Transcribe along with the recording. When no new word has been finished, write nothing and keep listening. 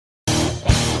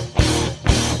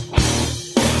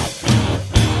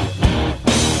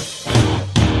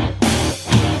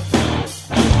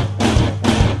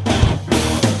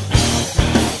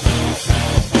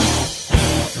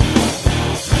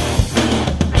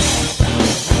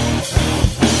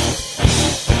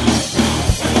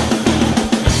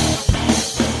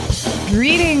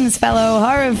Greetings, fellow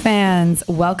horror fans.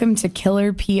 Welcome to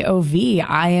Killer POV.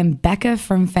 I am Becca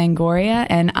from Fangoria,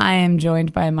 and I am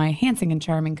joined by my handsome and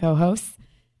charming co-hosts,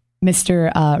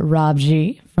 Mr. Rob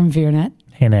G. from FEARnet.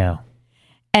 Hey now.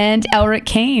 And Elric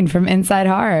Kane from Inside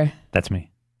Horror. That's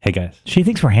me. Hey, guys. She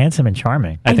thinks we're handsome and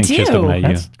charming. I think she's talking about you.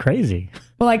 That's crazy.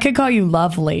 Well, I could call you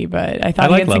lovely, but I thought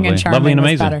like handsome lovely. and charming Lovely and was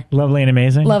amazing. better. Lovely and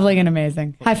amazing. Lovely and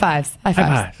amazing. High fives. High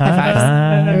fives. High High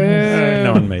fives.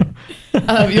 No one made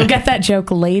it. You'll get that joke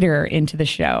later into the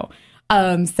show.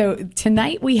 So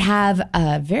tonight we have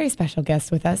a very special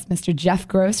guest with us. Mr. Jeff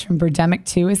Gross from Birdemic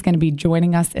 2 is going to be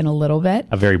joining us in a little bit.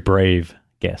 A very brave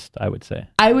guest, I would say.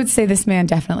 I would say this man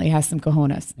definitely has some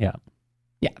cojones. Yeah.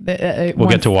 Yeah. We'll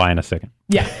get to why in a second.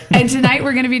 Yeah. And tonight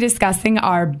we're going to be discussing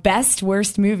our best,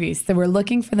 worst movies. So we're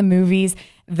looking for the movies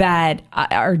that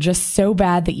are just so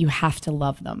bad that you have to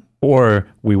love them. Or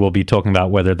we will be talking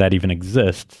about whether that even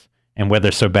exists and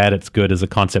whether so bad it's good is a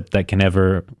concept that can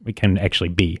actually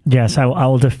be. Yes, I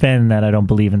will defend that. I don't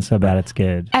believe in so bad it's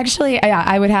good. Actually,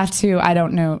 I would have to, I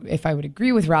don't know if I would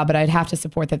agree with Rob, but I'd have to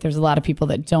support that there's a lot of people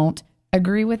that don't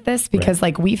agree with this because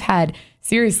like we've had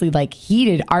seriously like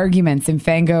heated arguments in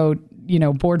Fango,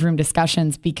 boardroom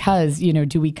discussions because,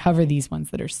 do we cover these ones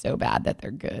that are so bad that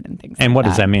they're good and things And like what that.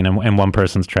 does that mean? And one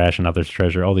person's trash and others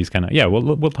treasure, all these kind of,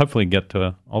 we'll hopefully get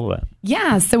to all of that.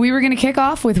 Yeah. So we were going to kick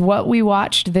off with what we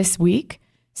watched this week.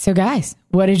 So guys,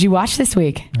 what did you watch this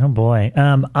week? Oh boy.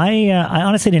 I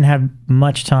honestly didn't have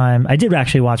much time. I did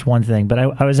actually watch one thing, but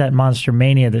I was at Monster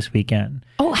Mania this weekend.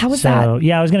 Oh, how was that?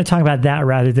 Yeah, I was going to talk about that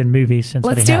rather than movies since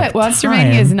Let's I do didn't it. have Monster time.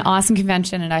 Mania is an awesome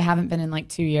convention, and I haven't been in like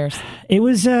 2 years. It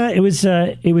was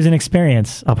an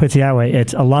experience. I'll put it that way.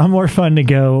 It's a lot more fun to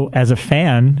go as a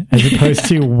fan as opposed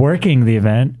to working the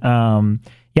event.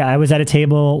 Yeah, I was at a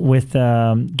table with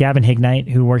Gavin Hignite,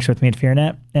 who works with me at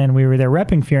FEARnet, and we were there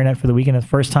repping FEARnet for the weekend. The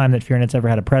first time that FEARnet's ever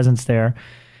had a presence there,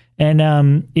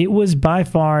 and it was by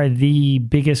far the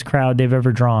biggest crowd they've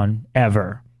ever drawn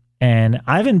ever. And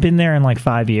I haven't been there in like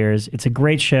 5 years. It's a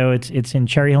great show. It's in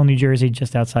Cherry Hill, New Jersey,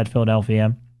 just outside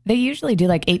Philadelphia. They usually do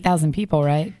like 8,000 people,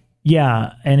 right?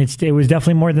 Yeah, and it was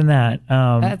definitely more than that.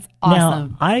 That's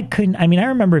awesome. Now, I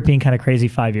remember it being kind of crazy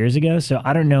 5 years ago, so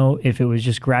I don't know if it was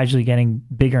just gradually getting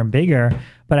bigger and bigger,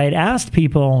 but I'd asked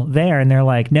people there, and they're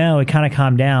like, no, it kind of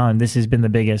calmed down. This has been the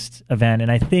biggest event, and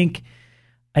I think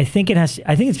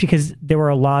it's because there were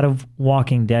a lot of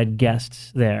Walking Dead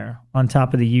guests there, on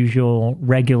top of the usual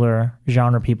regular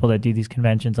genre people that do these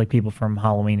conventions, like people from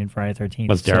Halloween and Friday the 13th.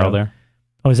 Was Daryl there?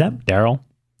 Oh, was that? Daryl?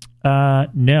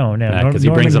 No. Because he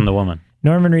brings in the woman.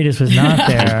 Norman Reedus was not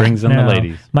there. He brings in the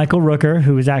ladies. Michael Rooker,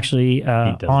 who was actually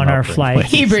on our flight.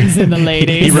 He brings in the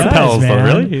ladies. He repels, though, man.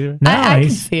 really? No, I can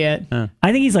see it.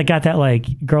 I think he's like got that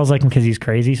like girls like him because he's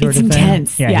crazy sort It's of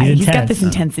intense. thing. Yeah, he's got intense. this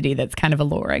intensity that's kind of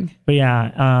alluring. But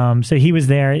yeah, so he was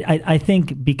there. I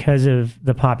think because of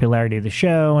the popularity of the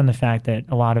show and the fact that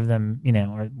a lot of them,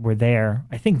 were there.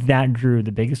 I think that drew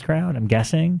the biggest crowd. I'm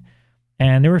guessing,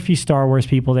 and there were a few Star Wars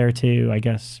people there too. I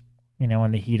guess.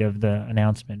 In the heat of the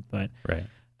announcement, but right.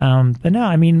 But no,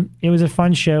 I mean, it was a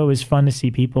fun show. It was fun to see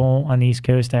people on the East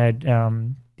Coast. I had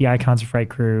the Icons of Fright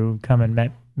crew come and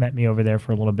met me over there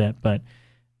for a little bit, but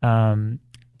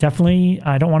definitely,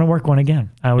 I don't want to work one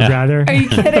again. I would rather. Are you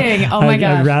kidding? Oh my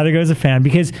gosh! I'd rather go as a fan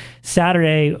because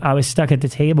Saturday I was stuck at the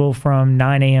table from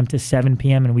 9 a.m. to 7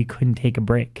 p.m. and we couldn't take a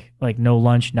break, like no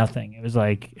lunch, nothing. It was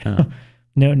like.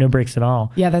 No breaks at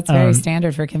all. Yeah, that's very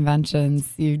standard for conventions.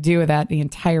 You do that the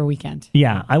entire weekend.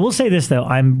 Yeah, I will say this, though.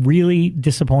 I'm really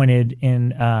disappointed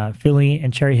in Philly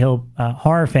and Cherry Hill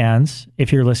horror fans,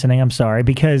 if you're listening. I'm sorry,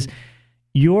 because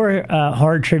your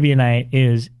horror trivia night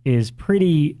is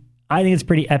pretty, I think it's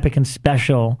pretty epic and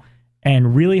special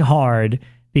and really hard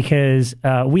because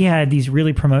we had these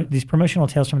promotional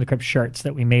Tales from the Crypt shirts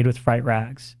that we made with Fright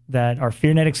rags that are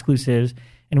FEARnet exclusives.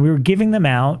 And we were giving them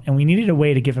out, and we needed a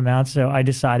way to give them out, so I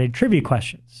decided trivia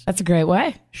questions. That's a great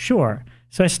way. Sure.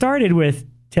 So I started with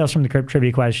Tales from the Crypt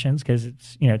trivia questions because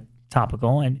it's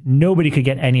topical, and nobody could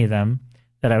get any of them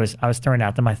that I was throwing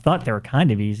at them. I thought they were kind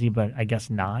of easy, but I guess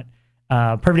not.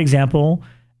 Perfect example: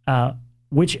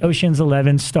 which Ocean's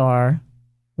 11 star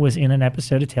was in an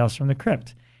episode of Tales from the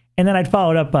Crypt? And then I'd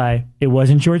follow it up by it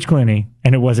wasn't George Clooney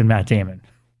and it wasn't Matt Damon.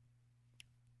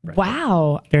 Right.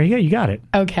 Wow. There you go. You got it.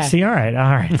 Okay. See, all right.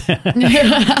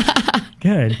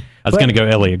 Good. I was going to go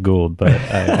Elliot Gould, but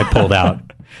I pulled out.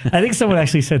 I think someone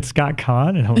actually said Scott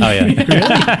Conn. And yeah.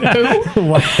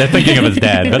 They're thinking of his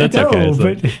dad, but it's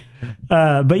okay.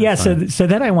 But yeah, so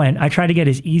then I tried to get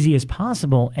as easy as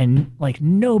possible, and like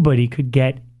nobody could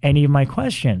get any of my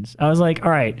questions. I was like, all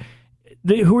right,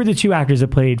 who are the two actors that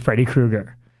played Freddy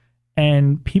Krueger?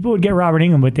 and people would get Robert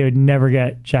Englund, but they would never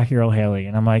get Jackie Earle Haley.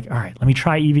 And I'm like, all right, let me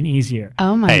try even easier.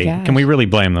 Oh my god! Can we really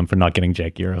blame them for not getting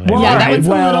Jackie Earle Haley? Well, Yeah, that right, one's a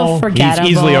little forgettable.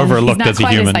 He's easily overlooked He's not as a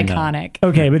quite human. As iconic.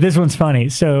 Okay, but this one's funny.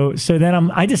 So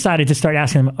then I decided to start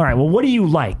asking them, all right, well, what do you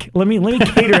like? Let me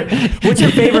cater it. What's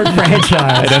your favorite franchise?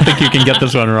 I don't think you can get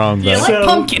this one wrong, though. You like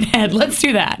Pumpkinhead? Let's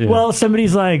do that. Yeah. Well,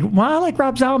 somebody's like, well, I like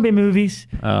Rob Zombie movies.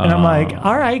 And I'm like,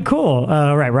 all right, cool.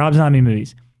 All right, Rob Zombie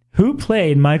movies. Who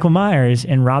played Michael Myers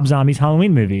in Rob Zombie's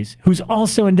Halloween movies? Who's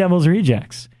also in Devil's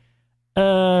Rejects?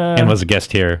 And was a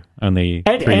guest here only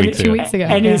 3 weeks ago. 2 weeks ago.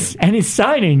 And his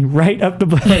signing right up the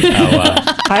butt. Oh, wow.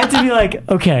 I had to be like,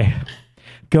 okay,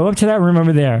 go up to that room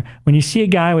over there. When you see a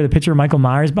guy with a picture of Michael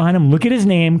Myers behind him, look at his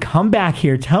name, come back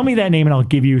here, tell me that name, and I'll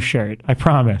give you a shirt. I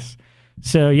promise.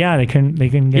 So yeah, they couldn't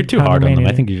get. You're too hard on them.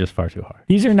 I think you're just far too hard.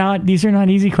 These are not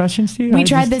easy questions to you. We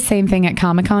tried the same thing at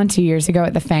Comic-Con 2 years ago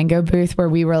at the Fango booth, where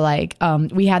we were like,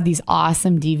 we had these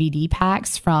awesome DVD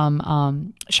packs from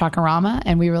Shakarama,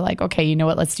 and we were like, okay, you know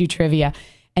what? Let's do trivia.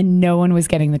 And no one was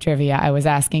getting the trivia I was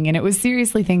asking. And it was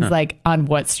seriously things like, on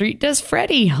what street does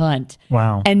Freddy hunt?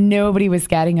 Wow. And nobody was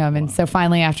getting them. And so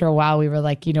finally, after a while, we were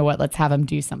like, you know what? Let's have them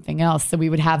do something else. So we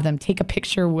would have them take a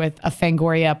picture with a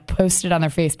Fangoria, post it on their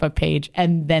Facebook page,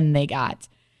 and then they got.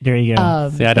 There you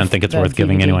go. See, I don't think it's worth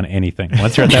giving DVD. anyone anything.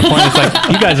 Once you're at that point, it's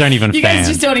like, you guys aren't even You fans. guys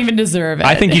just don't even deserve it.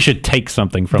 I think you should take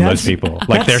something from those people,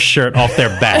 like their shirt off their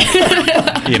back.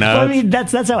 You know, Well, I mean,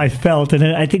 that's how I felt, and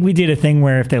I think we did a thing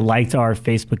where if they liked our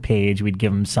Facebook page, we'd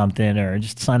give them something or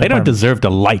just sign up. they don't deserve to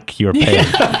like your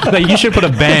page. Like, you should put a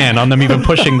ban on them even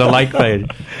pushing the like page.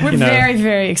 We're very,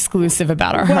 very exclusive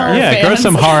about our horror Yeah, fans. grow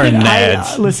some horror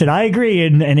nads. Listen, I agree,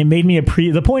 and it made me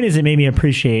the point is it made me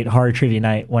appreciate horror trivia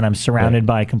night when I'm surrounded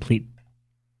by complete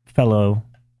fellow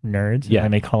nerds. Yeah. I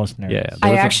may call us nerds.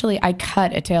 Yeah, I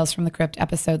cut a Tales from the Crypt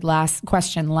episode last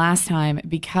time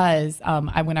because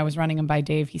when I was running them by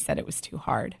Dave, he said it was too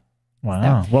hard.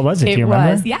 Wow. What was it? Do It you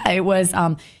remember? was, it was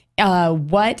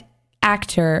what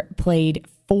actor played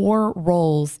 4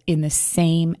 roles in the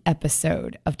same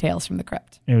episode of Tales from the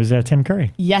Crypt? It was Tim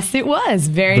Curry. Yes, it was.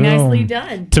 Very Boom. nicely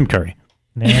done. Tim Curry.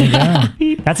 There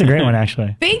you go. That's a great one,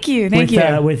 actually. Thank you.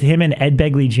 With him and Ed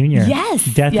Begley Jr. Yes.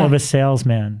 Death Yeah. of a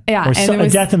Salesman. Yeah, Or and it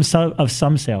was- Death of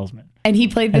Some Salesman. And he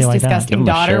played this How do you like that? Give disgusting him a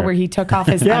daughter shirt. where he took off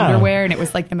his Yeah. underwear, and it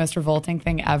was like the most revolting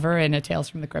thing ever in a Tales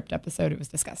from the Crypt episode. It was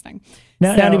disgusting.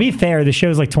 Now, to be fair, the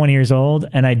show's like 20 years old,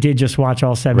 and I did just watch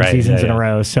all 7 Right, seasons yeah, in a yeah.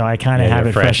 row, so I kind of Yeah, have you're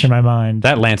it fresh in my mind.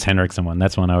 That Lance Henriksen one,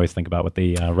 that's one I always think about with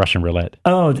the Russian roulette.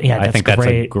 Oh, yeah, that's I think great. that's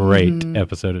a great Mm-hmm.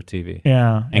 episode of TV.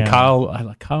 Yeah. And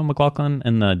yeah. Kyle MacLachlan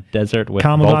in the desert with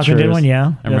Kyle MacLachlan vultures. did one,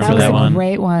 yeah. I remember That was that a one.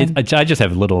 great one. I just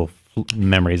have little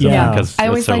memories of Yeah. it because I it was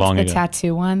always so liked long the ago.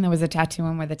 tattoo one. There was a tattoo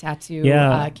one where the tattoo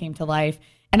Yeah. came to life.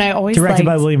 And I always Directed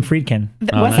by liked, William Friedkin. was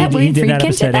that He William did that Friedkin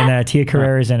episode, did that? and Tia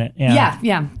Carrera's in it.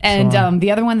 Yeah. And So-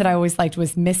 the other one that I always liked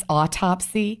was Miss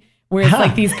Autopsy, where it's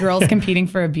like these girls competing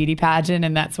for a beauty pageant,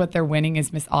 and that's what they're winning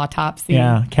is Miss Autopsy.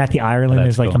 Yeah, Kathy Ireland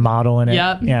That's is like cool. the model in it.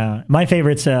 Yep. Yeah, my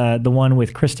favorite's the one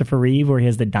with Christopher Reeve where he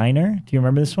has the diner. Do you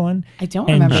remember this one? I don't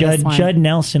and remember this one. Judd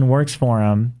Nelson works for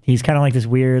him. He's kind of like this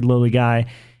weird lowly guy,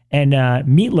 and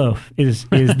Meatloaf is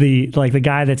the like the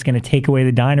guy that's going to take away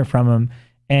the diner from him.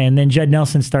 And then Judd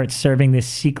Nelson starts serving this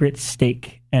secret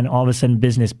steak, and all of a sudden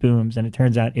business booms, and it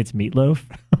turns out it's Meatloaf,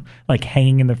 like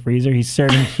hanging in the freezer. He's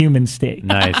serving human steak.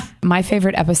 Nice. My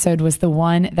favorite episode was the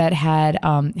one that had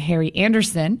Harry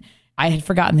Anderson. I had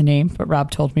forgotten the name, but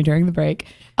Rob told me during the break.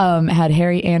 Had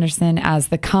Harry Anderson as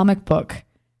the comic book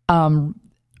Artist.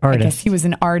 I guess he was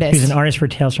an artist. He's an artist for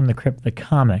Tales from the Crypt, the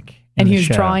comic. and in he the was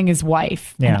show. drawing his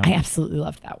wife. Yeah. And I absolutely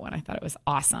loved that one. I thought it was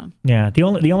awesome. Yeah, the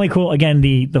only cool again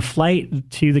the flight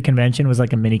to the convention was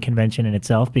like a mini convention in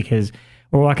itself because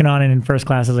we're walking on and in first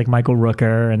class is like Michael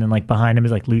Rooker and then like behind him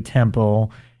is like Lou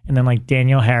Temple and then like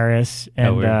Daniel Harris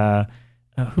and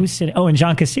who's sitting? Oh, and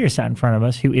John Kassir sat in front of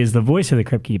us, who is the voice of the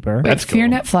Crypt Keeper. That's cool.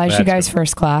 FEARnet flies you That's guys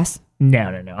first class. No.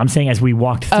 I'm saying as we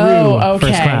walked through Oh, okay.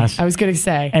 first class, I was going to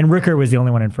say. and Rooker was the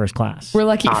only one in first class. We're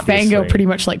lucky obviously. Fango pretty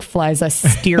much like flies us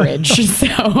steerage. So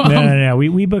No.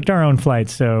 We booked our own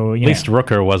flights, so At least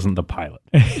Rooker wasn't the pilot.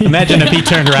 Imagine if he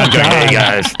turned around and going, hey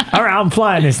guys, all right, I'm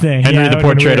flying this thing. Henry Yeah, the that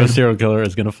would've been portrait of weird. serial killer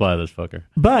is going to fly this fucker.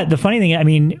 But the funny thing, I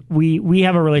mean, we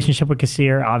have a relationship with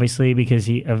Kassir, obviously, because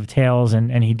of Tales,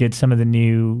 and he did some of the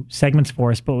new segments for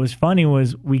us. But what was funny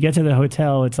was we get to the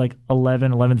hotel, it's like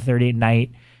 11:30 at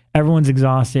night. Everyone's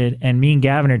exhausted, and me and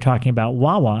Gavin are talking about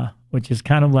Wawa, which is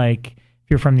kind of like, if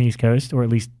you're from the East Coast, or at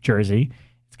least Jersey,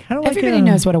 it's kind of like Everybody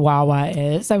knows what a Wawa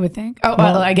is, I would think. Oh,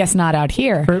 well, I guess not out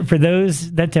here. For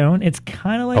those that don't, it's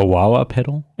kind of like a Wawa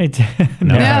pedal. It's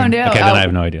No. Okay, then I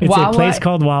have no idea. It's Wawa, a place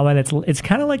called Wawa. It's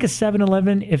kind of like a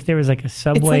 7-Eleven if there was like a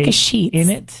Subway like a Sheetz. in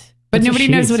it. But It's nobody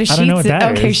knows what a I don't know Sheetz what is.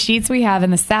 that Okay, is. Sheetz we have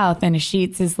in the South, and a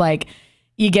Sheetz is like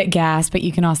you get gas, but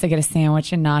you can also get a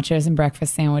sandwich and nachos and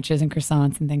breakfast sandwiches and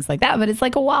croissants and things like that. But it's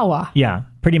like a Wawa. Yeah,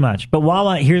 pretty much. But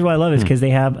Wawa, here's what I love is because they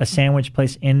have a sandwich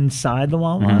place inside the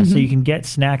Wawa, so you can get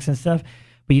snacks and stuff,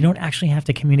 but you don't actually have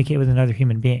to communicate with another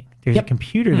human being. There's a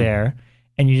computer there,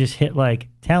 and you just hit like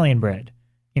Italian bread,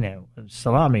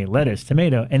 salami, lettuce,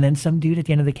 tomato, and then some dude at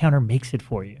the end of the counter makes it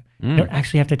for you. You don't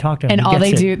actually have to talk to him. And He all gets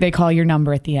they it. do, they call your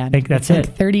number at the end. That's it's like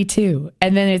it. 32.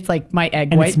 And then it's like my egg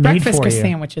And white it's made breakfast for you.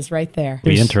 sandwiches right there.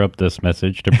 We interrupt this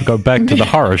message to go back to the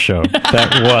horror show.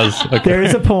 That was There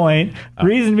is a point.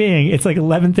 Reason being, it's like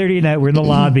 11:30 at night. We're in the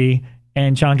lobby,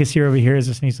 and John Cassier overhears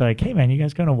us, and he's like, "Hey, man, you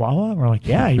guys going to Wawa?" And we're like,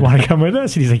 "Yeah, you want to come with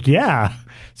us?" And he's like, "Yeah."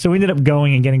 So we ended up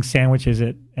going and getting sandwiches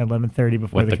at 11:30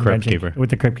 before With the convention. Crypt Keeper. With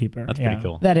the Crypt Keeper. That's pretty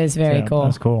cool. That is very So cool.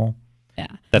 That's cool. Yeah.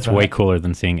 That's way cooler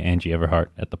than seeing Angie Everhart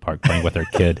at the park playing with her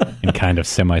kid and kind of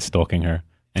semi-stalking her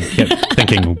and kept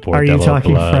thinking, Are you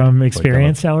talking from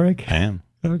experience, Elric? I am.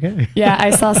 Okay. Yeah,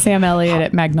 I saw Sam Elliott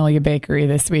at Magnolia Bakery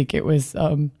this week. It was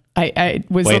I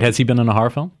was Wait, has he been in a horror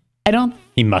film? I don't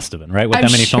He must have been, right? With I'm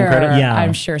that many sure, film credits? Yeah,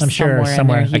 I'm sure I'm sure somewhere.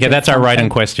 somewhere. In there he Okay, did that's our write-in something.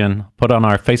 question. Put on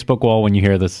our Facebook wall when you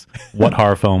hear this. What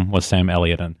horror film was Sam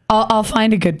Elliott in? I'll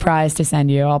find a good prize to send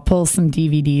you. I'll pull some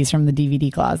DVDs from the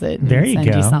DVD closet and There you send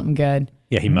you go. something good.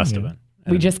 Yeah, he must have been.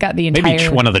 We just got the entire Maybe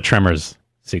one of the Tremors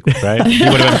sequels, right? He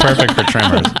would have been perfect for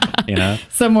Tremors,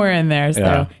 somewhere in there. So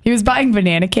Yeah. he was buying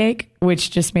banana cake,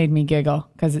 which just made me giggle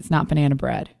because it's not banana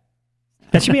bread.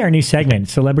 That should be our new segment,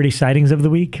 Celebrity Sightings of the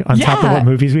Week, on top of Yeah. what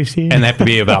movies we've seen. And they have to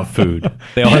be about food.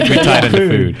 They all have to be tied into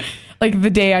food. Like the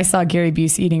day I saw Gary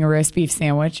Busey eating a roast beef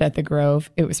sandwich at the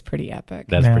Grove, it was pretty epic.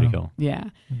 That's Yeah. pretty cool. Yeah.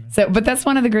 So, but that's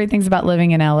one of the great things about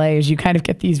living in LA is you kind of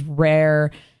get these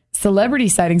rare celebrity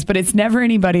sightings, but it's never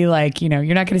anybody like, you're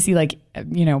not going to see like,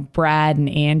 Brad and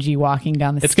Angie walking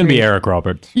down the street. It's going to be Eric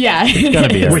Roberts. Yeah. It's going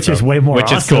to be Eric Which is Roberts. way more Which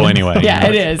is awesome. cool anyway. Yeah,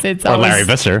 it is. It's Or always, Larry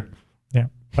Visser, yeah.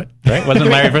 What? right? Wasn't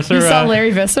Larry Visser? You saw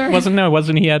Larry Visser?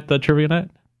 Wasn't he at the trivia night?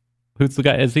 Who's the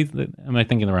guy? Am I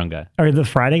thinking the wrong guy? Or the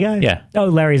Friday guy? Yeah. Oh,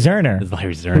 Larry Zerner. It's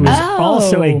Larry Who Zerner. was Oh.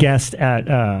 also a guest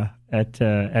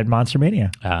at Monster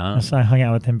Mania. Ah. So I hung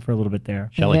out with him for a little bit there.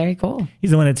 Shelley. Very cool.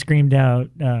 He's the one that screamed out,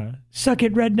 "Suck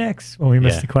it, rednecks," when we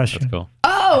missed the question. That's cool.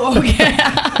 Oh, okay.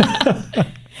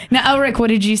 Now, Elric, what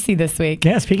did you see this week?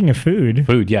 Yeah, speaking of food.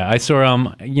 Food, yeah. I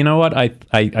saw, you know what? I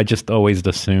just always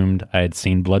assumed I had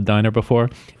seen Blood Diner before,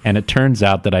 and it turns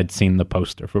out that I'd seen the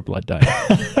poster for Blood Diner.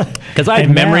 Because I had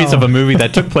And memories now- of a movie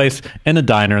that took place in a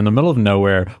diner in the middle of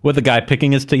nowhere with a guy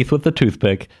picking his teeth with a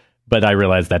toothpick, but I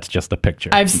realized that's just a picture.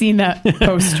 I've seen that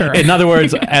poster. In other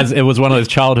words, as it was one of those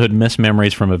childhood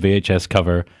mismemories from a VHS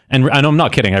cover. And I'm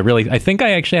not kidding. I think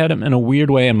I actually had him in a weird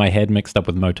way in my head mixed up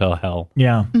with Motel Hell.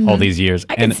 Yeah. All these years.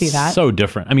 I can and see it's that. so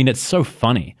different. I mean, it's so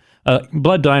funny.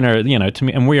 Blood Diner, to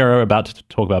me, and we are about to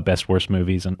talk about best worst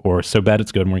movies or So Bad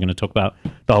It's Good, and we're going to talk about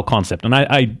the whole concept. And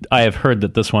I have heard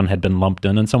that this one had been lumped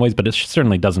in some ways, but it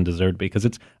certainly doesn't deserve to be because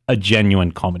it's a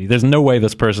genuine comedy. There's no way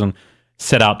this person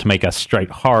set out to make a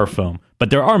straight horror film, but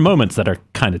there are moments that are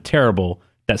kind of terrible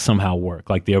that somehow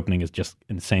work. Like the opening is just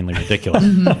insanely ridiculous.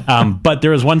 But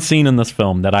there is one scene in this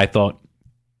film that I thought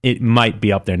it might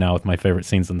be up there now with my favorite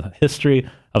scenes in the history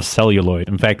of celluloid.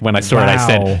 In fact, when I saw it, I Wow.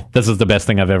 said, this is the best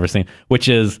thing I've ever seen, which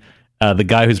is the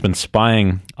guy who's been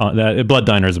spying on Blood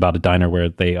Diner is about a diner where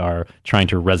they are trying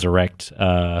to resurrect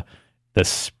the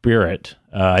spirit.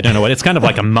 I don't know what it's kind of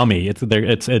like a mummy. It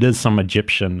is some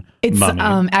Egyptian It's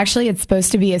mummy. actually it's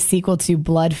supposed to be a sequel to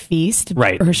Blood Feast.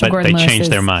 Right, Herschel but Gordon they Lewis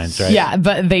changed their is- minds, right? Yeah,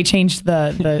 but they changed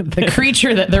the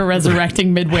creature that they're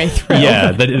resurrecting midway through.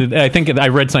 Yeah, I think I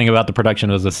read something about the production.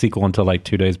 It was a sequel until like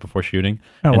 2 days before shooting,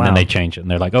 and wow. then they changed it,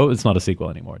 and they're like, "Oh, it's not a sequel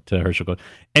anymore." To Herschel Gordon.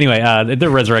 Anyway, they're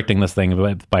resurrecting this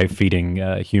thing by feeding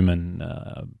human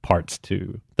parts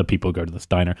to the people who go to this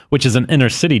diner, which is an inner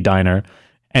city diner.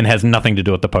 And has nothing to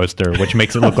do with the poster, which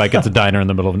makes it look like it's a diner in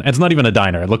the middle of it's not even a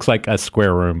diner. It looks like a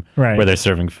square room Right. where they're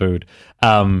serving food.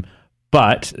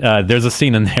 But there's a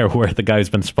scene in there where the guy who's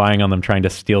been spying on them trying to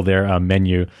steal their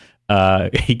menu,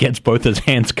 he gets both his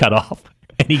hands cut off.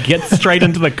 And he gets straight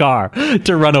into the car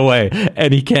to run away.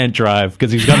 And he can't drive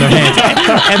because he's got no hands.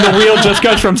 And the wheel just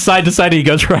goes from side to side. And he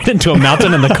goes right into a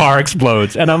mountain and the car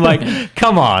explodes. And I'm like,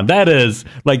 come on. That is,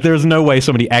 like, there's no way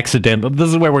somebody this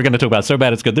is where we're going to talk about So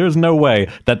Bad It's Good. There's no way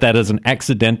that is an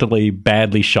accidentally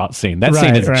badly shot scene. That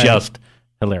scene Right, is right. just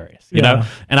hilarious, you know?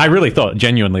 And I really thought,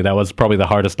 genuinely, that was probably the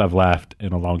hardest I've laughed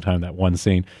in a long time, that one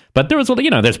scene. But there was,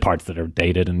 there's parts that are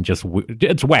dated and just,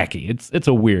 it's wacky. It's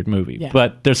a weird movie. Yeah.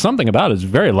 But there's something about it. It's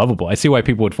very lovable. I see why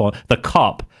people would fall. The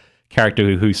cop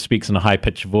character who speaks in a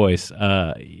high-pitched voice,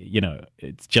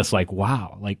 it's just like,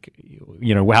 wow. Like,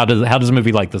 how does a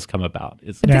movie like this come about?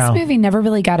 But this movie never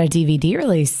really got a DVD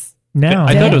release. No.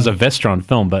 I thought it was a Vestron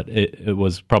film, but it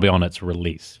was probably on its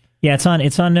release. Yeah, it's on.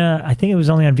 I think it was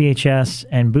only on VHS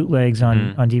and bootlegs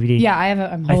on DVD. Yeah,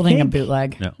 I'm holding a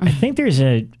bootleg. Yeah. I think there's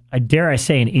a dare I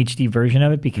say, an HD version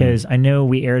of it, because I know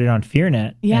we aired it on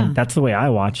FEARnet. Yeah, and that's the way I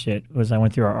watched it. Was I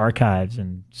went through our archives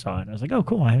and saw it. And I was like, oh,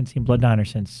 cool. I haven't seen Blood Diner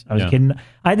since I was a kid.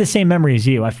 I had the same memory as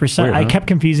you. I kept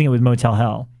confusing it with Motel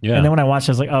Hell. Yeah. And then when I watched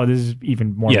it, I was like, oh, this is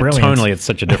even more brilliant. Yeah, tonally, it's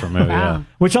such a different movie. Wow. Yeah.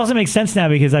 Which also makes sense now,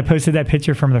 because I posted that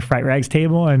picture from the Fright Rags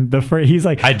table, and he's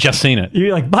like, I'd just seen it.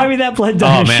 You're like, buy me that Blood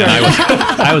Diner shirt.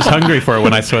 I was hungry for it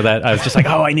when I saw that. I was just like,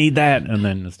 oh, I need that. And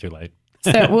then it's too late.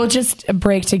 So we'll just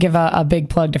break to give a big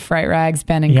plug to Fright Rags.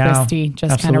 Ben and Christy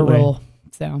just kind of rule.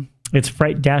 So it's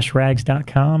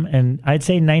fright-rags.com, and I'd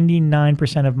say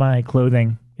 99% of my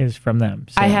clothing is from them.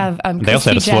 So. I have. They also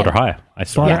had a Slaughter High.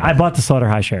 I bought the Slaughter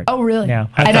High shirt. Oh, really? Yeah.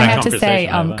 And I have to say,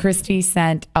 Christy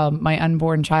sent my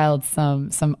unborn child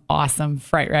some awesome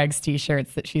Fright Rags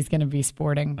t-shirts that she's going to be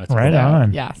sporting. Right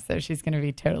on. Yeah, so she's going to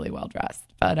be totally well dressed.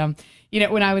 But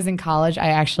when I was in college, I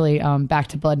actually back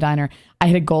to Blood Diner, I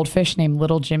had a goldfish named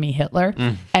Little Jimmy Hitler,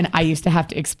 and I used to have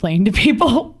to explain to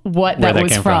people what that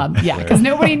was from. Yeah, because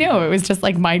nobody knew. It was just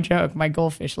like my joke, my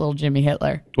goldfish, Little Jimmy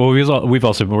Hitler. Well,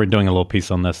 we're doing a little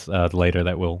piece on this later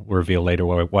that we'll reveal later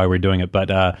why we're doing it.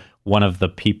 But one of the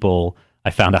people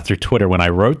I found out through Twitter when I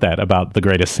wrote that about the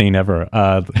greatest scene ever,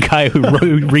 the guy who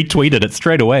retweeted it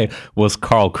straight away was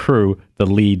Carl Crew, the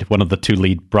lead, one of the two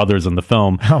lead brothers in the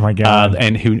film. Oh my God.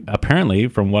 And who apparently,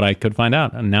 from what I could find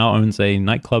out, now owns a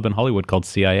nightclub in Hollywood called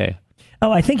CIA.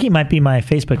 Oh, I think he might be my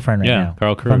Facebook friend right now.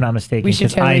 Carl Crew. If I'm not mistaken. We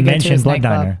should totally I mentioned Blood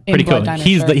Diner. Pretty cool.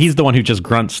 He's the one who just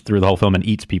grunts through the whole film and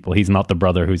eats people. He's not the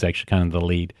brother who's actually kind of the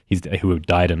lead. He's who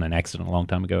died in an accident a long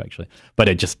time ago, actually. But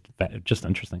it just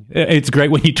interesting. It's great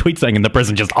when you tweet something and the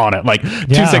person just on it. Like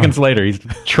 2 seconds later, he's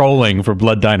trolling for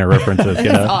Blood Diner references.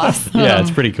 You know? Awesome. Yeah, it's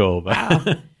pretty cool. Wow.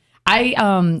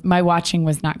 My watching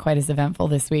was not quite as eventful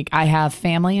this week. I have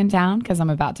family in town because I'm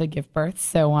about to give birth.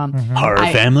 So horror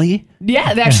family?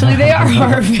 Yeah, actually they are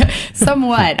horror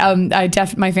somewhat.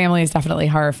 My family is definitely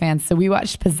horror fans. So we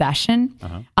watched Possession,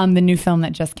 the new film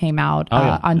that just came out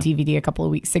on DVD a couple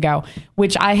of weeks ago,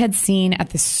 which I had seen at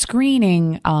the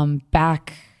screening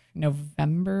back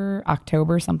November,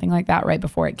 October, something like that, right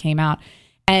before it came out.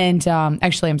 And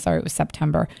actually, I'm sorry, it was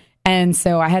September. And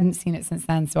so I hadn't seen it since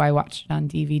then, so I watched it on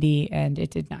DVD, and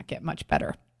it did not get much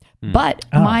better. But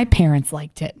my parents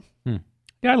liked it.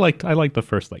 Yeah, I liked the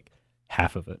first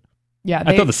half of it. Yeah,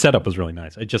 I thought the setup was really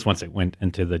nice. once it went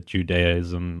into the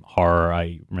Judaism horror,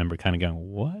 I remember kind of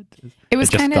going, "What?" It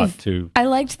was kind of. I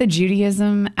liked the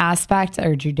Judaism aspect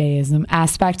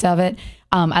of it.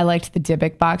 I liked the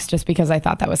Dybbuk box just because I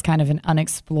thought that was kind of an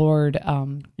unexplored.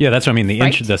 Yeah, that's what I mean.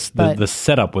 The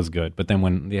setup was good, but then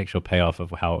when the actual payoff of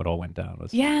how it all went down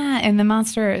was. Yeah, and the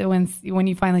monster when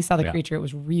you finally saw the creature, it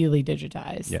was really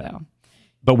digitized. Yeah. So.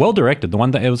 But well directed.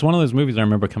 It was one of those movies I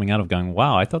remember coming out of going,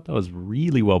 wow, I thought that was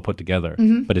really well put together,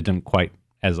 but it didn't quite,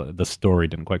 the story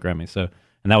didn't quite grab me. So,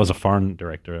 and that was a foreign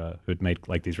director who'd made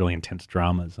these really intense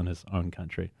dramas in his own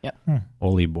country. Yep.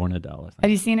 Oli Bornedal, I think.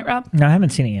 Have you seen it, Rob? No, I haven't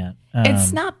seen it yet.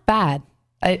 It's not bad.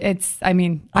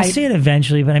 I'll see it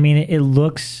eventually, but it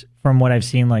looks from what I've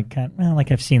seen like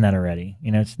I've seen that already.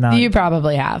 It's not. You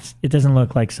probably have. It doesn't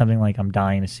look like something like I'm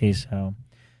dying to see. So,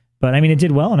 but it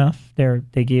did well enough.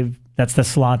 That's the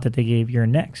slot that they gave your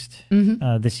next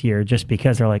this year, just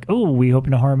because they're like, oh, we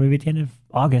opened a horror movie at the end of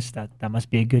August. That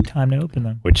must be a good time to open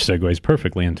them. Which segues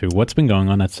perfectly into what's been going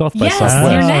on at South by Southwest.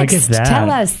 Yes, you're next. Tell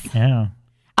us. Yeah.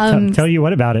 Tell you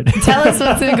what about it? Tell us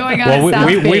what's been going on at South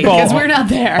by, because we're not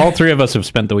there. All three of us have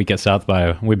spent the week at South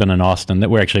by. We've been in Austin.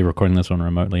 We're actually recording this one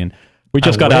remotely, and we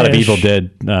just got out of Evil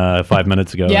Dead 5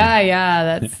 minutes ago.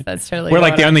 Yeah, that's totally. We're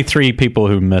like the only three people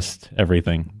who missed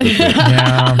everything.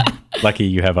 Yeah. Lucky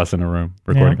you have us in a room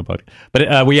recording a podcast.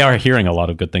 But we are hearing a lot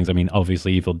of good things.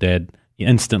 Obviously, Evil Dead.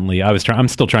 Instantly, I'm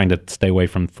still trying to stay away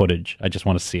from footage. I just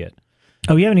want to see it.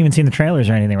 Oh, you haven't even seen the trailers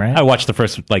or anything, right? I watched the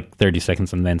first 30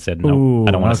 seconds and then said, no,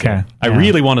 I don't want to see it. I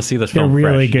really want to see this film They're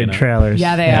really fresh, good trailers.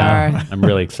 Yeah, they are. I'm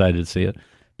really excited to see it.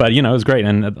 But, you know, it was great.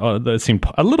 And it seemed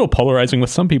a little polarizing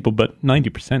with some people, but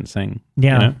 90% saying,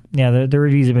 Yeah. you know, Yeah. The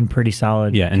reviews have been pretty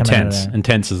solid. yeah, coming out of intense. there.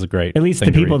 Intense is a great At least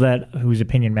thing the to people read. whose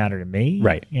opinion matter to me.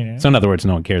 Right. You know? So in other words,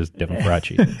 no one cares, Devin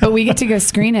Faraci. But we get to go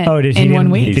screen it Oh, did he in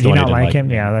 1 week. He's Did the you one who not didn't like like him?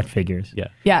 it. Yeah, that figures. Yeah.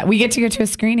 Yeah, we get to go to a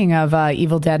screening of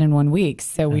Evil Dead in 1 week.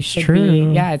 So we should true.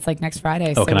 be, yeah, it's like next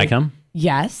Friday. Oh, so can I come?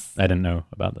 Yes. I didn't know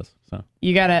about this. So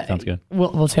You gotta. Sounds good.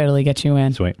 We'll totally get you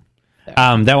in. sweet.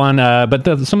 That one,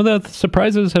 but some of the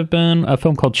surprises have been a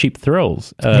film called Cheap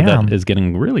Thrills that is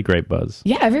getting really great buzz.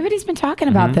 Yeah, everybody's been talking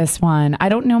about this one. I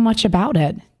don't know much about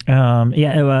it.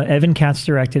 Evan Katz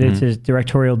directed it. It's his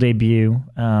directorial debut,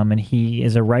 and he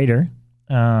is a writer.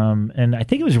 And I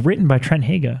think it was written by Trent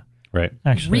Haga. Right.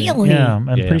 Actually, Really? Yeah, I'm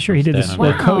pretty sure he did this.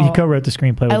 Wow. He co-wrote the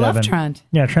screenplay with I love Evan. Trent.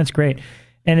 Yeah, Trent's great,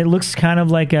 and it looks kind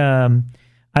of like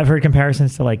I've heard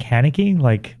comparisons to like Haneke,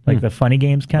 like the funny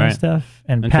games kind of Right. stuff.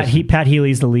 And Interesting. Pat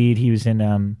Healy's the lead. He was in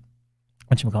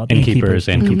whatchamacallit? Innkeepers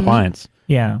and Compliance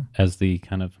Yeah, as the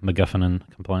kind of MacGuffin in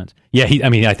Compliance. Yeah,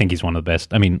 I think he's one of the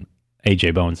best. I mean,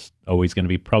 AJ Bowen's always going to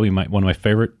be probably one of my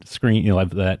favorite screen. You know,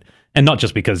 that, and not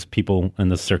just because people in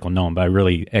this circle know him, but I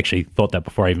really actually thought that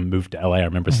before I even moved to LA. I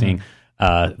remember seeing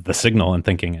The Signal and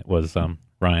thinking it was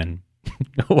Ryan.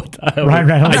 Ryan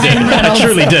Reynolds. I did. I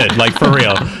truly did. Like, for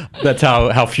real. That's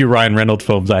how few Ryan Reynolds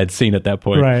films I had seen at that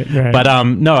point. Right. But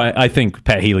no, I think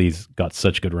Pat Healy's got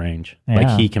such good range. Yeah.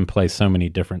 Like, he can play so many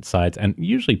different sides, and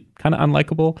usually kind of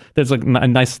unlikable. There's like a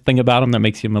nice thing about him that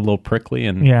makes him a little prickly,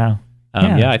 and yeah.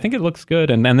 I think it looks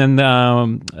good. And then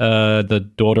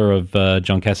the daughter of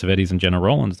John Cassavetes and Jenna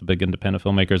Rollins, the big independent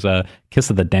filmmakers,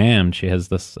 Kiss of the Damned. She has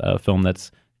this film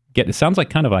it sounds like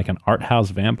kind of like an art house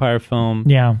vampire film.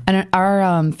 Yeah. And our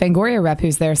Fangoria rep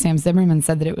who's there, Sam Zimmerman,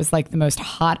 said that it was like the most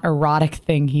hot erotic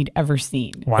thing he'd ever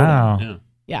seen. Wow. Yeah.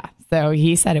 Yeah. So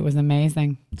he said it was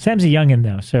amazing. Sam's a youngin'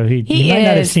 though, so he might is.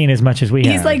 not have seen as much as we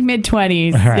have. He's like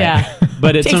mid-20s. Right. Yeah.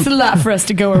 But it's Takes a lot for us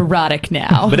to go erotic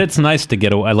now. But it's nice to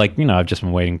get away. Like, you know, I've just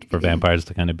been waiting for vampires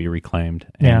to kind of be reclaimed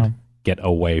and get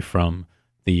away from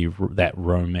that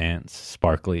romance,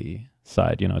 sparkly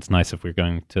side. You know, it's nice if we're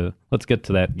going to, let's get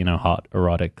to that, you know, hot,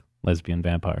 erotic lesbian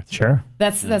vampire. Sure.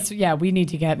 That's we need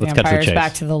to get Let's cut to the vampires chase.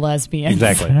 back to the lesbians.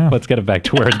 Exactly. Yeah. Let's get it back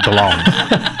to where it belongs.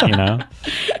 You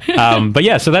know. But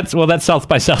yeah, so that's South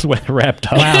by Southwest wrapped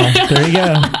up. Wow. There you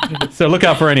go. So look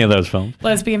out for any of those films.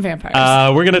 Lesbian vampires.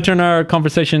 We're going to turn our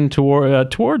conversation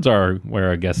towards where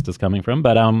our guest is coming from.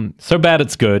 But So Bad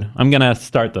It's Good. I'm going to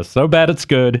start this. So Bad It's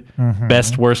Good.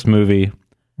 Best worst movie.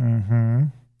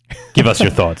 Give us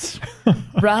your thoughts.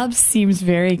 Rob seems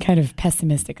very kind of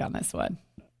pessimistic on this one.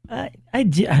 I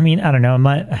mean, I don't know.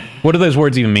 What do those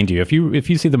words even mean to you? If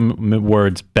you see the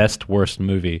words best worst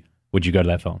movie, would you go to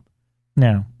that film?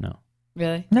 No.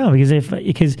 Really? No, because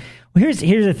here's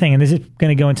the thing, and this is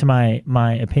going to go into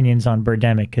my opinions on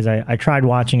Birdemic, because I tried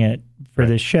watching it for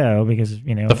this show because,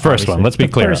 you know, The first one. Let's be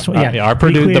clear. First one, yeah. Our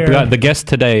the guest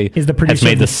today is the producer has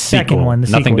made of the second sequel. one.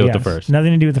 Nothing to do with the yes. first.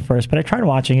 Nothing to do with the first. But I tried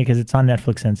watching it because it's on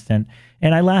Netflix Instant,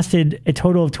 and I lasted a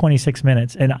total of 26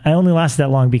 minutes, and I only lasted that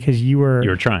long because you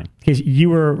were trying. Because you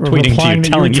were Tweeting to you,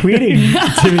 telling you.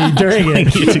 tweeting to me during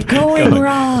it. Keep going,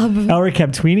 Rob. Elric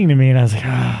kept tweeting to me, and I was like,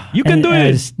 oh. You can do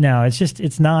it. No,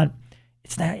 it's not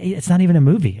even a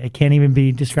movie. It can't even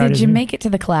be described. Did as you a movie. make it to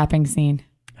the clapping scene?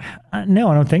 No,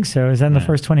 I don't think so. Is that in the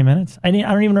first 20 minutes? I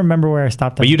don't even remember where I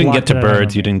stopped. But you didn't get to blocked it out.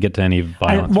 birds. You didn't get to any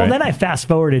violence. Well, right? then I fast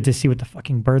forwarded to see what the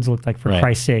fucking birds looked like, for Right,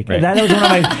 Christ's sake. right. That was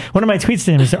one of my tweets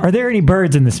to him. Is, are there any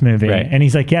birds in this movie? Right. And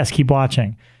he's like, yes, keep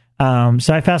watching. So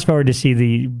I fast forwarded to see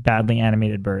the badly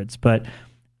animated birds. But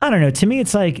I don't know. To me,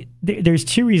 it's like there's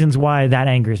two reasons why that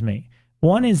angers me.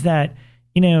 One is that,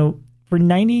 you know, for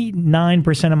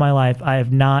 99% of my life, I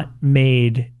have not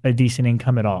made a decent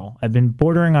income at all. I've been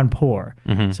bordering on poor.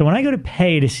 Mm-hmm. So when I go to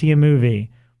pay to see a movie,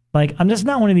 like, I'm just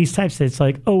not one of these types that's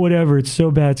like, oh, whatever, it's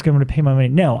so bad, it's going to pay my money.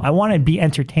 No, I want to be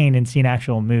entertained and see an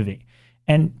actual movie.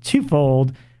 And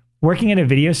twofold, working at a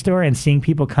video store and seeing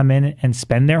people come in and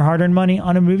spend their hard-earned money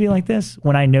on a movie like this,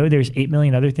 when I know there's 8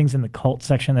 million other things in the cult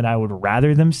section that I would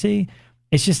rather them see,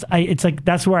 it's just, it's like,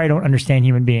 that's where I don't understand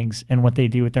human beings and what they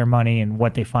do with their money and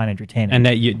what they find entertaining. And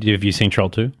have you seen Troll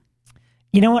 2?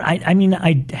 You know what? I mean,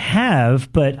 I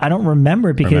have, but I don't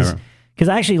remember because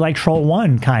I actually like Troll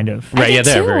 1, kind of. Right, I did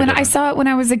too. very When I different. saw it when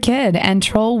I was a kid, and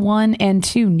Troll 1 and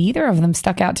 2, neither of them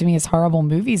stuck out to me as horrible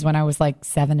movies when I was like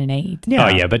 7 and 8. Yeah. Oh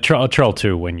yeah, but Troll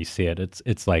 2, when you see it,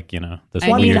 it's like, you know, this I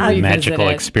need to weird revisit magical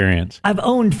it. experience. I've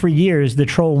owned for years the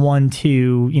Troll 1,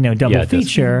 2, you know, double Yeah, it does.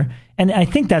 feature. And I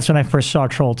think that's when I first saw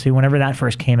Troll 2, whenever that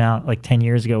first came out, like 10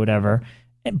 years ago, whatever.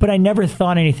 But I never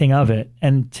thought anything of it.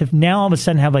 And to now all of a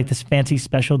sudden have like this fancy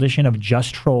special edition of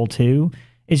just Troll 2,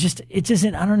 It's just, it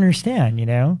doesn't, I don't understand, you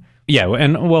know? Yeah,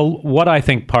 and well, what I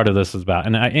think part of this is about,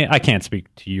 and I can't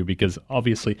speak to you because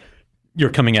obviously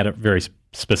you're coming at it very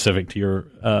specific to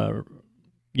your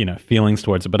feelings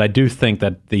towards it, but I do think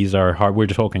that these are hard. We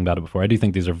were talking about it before. I do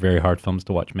think these are very hard films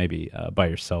to watch, maybe by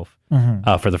yourself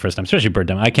for the first time, especially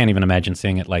Birdemic. I can't even imagine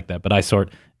seeing it like that, but I saw it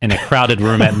in a crowded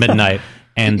room at midnight,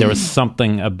 and there was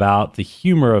something about the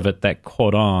humor of it that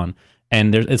caught on,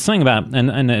 and it's something about,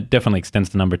 and it definitely extends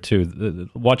to number two,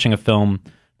 watching a film.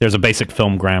 There's a basic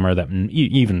film grammar that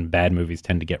even bad movies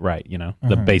tend to get right,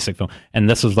 the basic film. And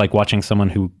this is like watching someone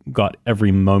who got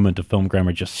every moment of film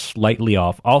grammar just slightly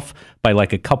off by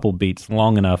like a couple beats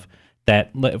long enough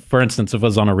that, for instance, if it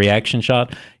was on a reaction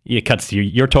shot, it cuts to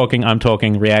you're talking, I'm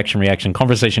talking, reaction,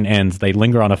 conversation ends, they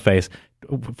linger on a face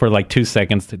for like 2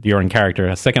 seconds, you're in character.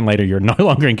 A second later, you're no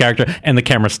longer in character, and the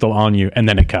camera's still on you, and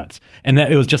then it cuts. And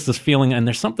that it was just this feeling, and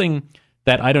there's something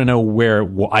that I don't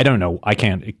know I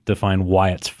can't define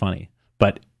why it's funny,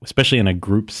 but especially in a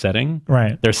group setting,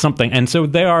 right? There's something, and so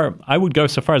I would go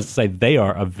so far as to say they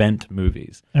are event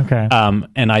movies. Okay.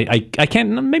 And I can't,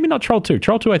 maybe not Troll 2.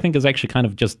 Troll 2 I think is actually kind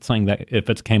of just something that if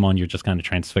it came on, you're just kind of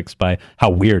transfixed by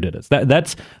how weird it is.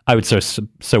 That's, I would say,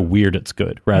 so weird it's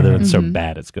good rather than so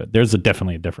bad it's good. There's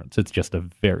definitely a difference. It's just a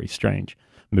very strange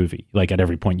movie. Like at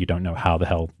every point you don't know how the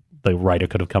hell the writer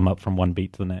could have come up from one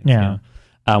beat to the next. Yeah.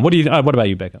 What about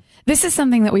you, Becca? This is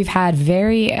something that we've had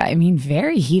very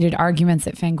heated arguments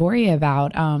at Fangoria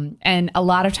about. And a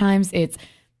lot of times it's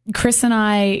Chris and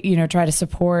I, try to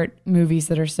support movies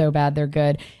that are so bad they're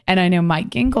good. And I know Mike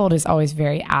Gingold is always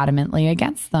very adamantly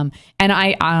against them. And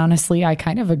I honestly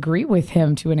kind of agree with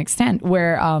him to an extent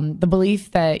where the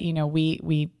belief that,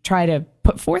 we try to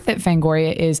put forth at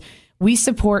Fangoria is we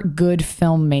support good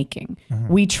filmmaking.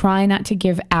 We try not to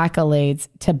give accolades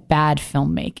to bad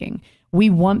filmmaking. We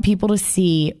want people to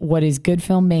see what is good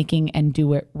filmmaking and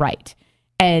do it right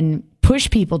and push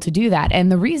people to do that. And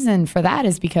the reason for that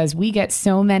is because we get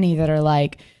so many that are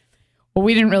like, well,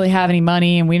 we didn't really have any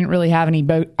money and we didn't really have any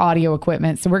audio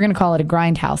equipment, so we're going to call it a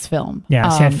grindhouse film. Yeah,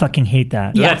 see, I fucking hate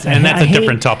that. Yeah, that's a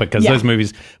different topic because those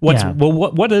movies.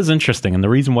 What is interesting, and the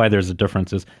reason why there's a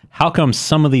difference is how come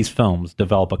some of these films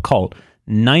develop a cult?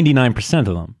 99%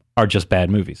 of them are just bad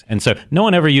movies, and so no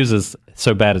one ever uses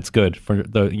so bad it's good for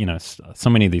so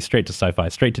many of these straight to sci-fi,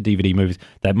 straight to DVD movies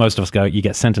that most of us go, you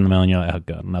get sent in the mail and you're like, oh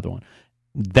god, another one.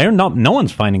 No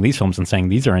one's finding these films and saying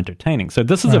these are entertaining. So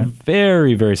this is a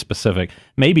very, very specific,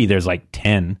 maybe there's like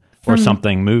 10 or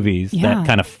something movies that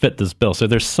kind of fit this bill. So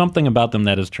there's something about them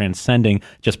that is transcending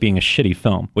just being a shitty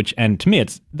film, and to me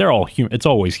it's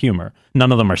always humor.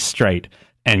 None of them are straight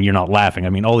and you're not laughing. I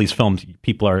mean, all these films,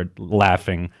 people are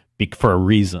laughing for a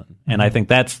reason. And I think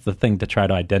that's the thing to try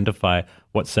to identify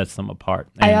what sets them apart.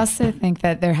 And I also think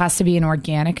that there has to be an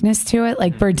organicness to it.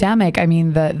 Like Birdemic, I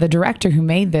mean, the director who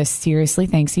made this seriously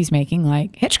thinks he's making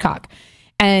like Hitchcock.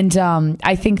 And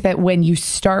I think that when you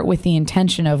start with the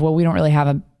intention of, well, we don't really have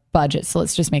a budget, so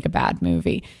let's just make a bad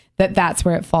movie, that's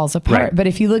where it falls apart. Right. But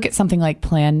if you look at something like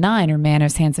Plan 9 or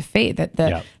Manos Hands of Fate, that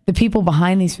the people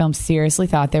behind these films seriously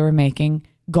thought they were making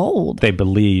gold. They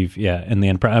believe, in the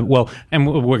end. Well, and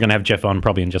we're going to have Jeff on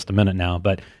probably in just a minute now,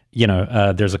 but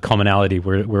there's a commonality.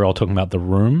 We're all talking about The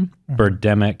Room,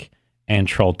 Birdemic, and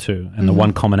Troll 2, and the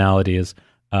one commonality is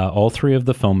all three of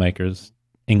the filmmakers,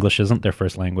 English isn't their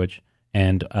first language,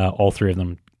 and all three of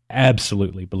them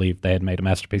absolutely believed they had made a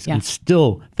masterpiece and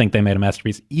still think they made a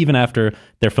masterpiece, even after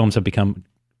their films have become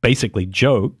basically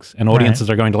jokes and audiences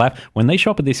are going to laugh. When they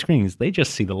show up at these screenings, they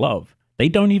just see the love. They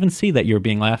don't even see that you're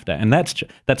being laughed at. And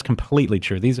that's completely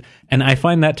true. And I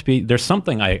find that to be, there's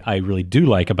something I really do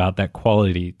like about that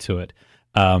quality to it.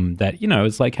 That,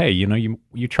 it's like, hey,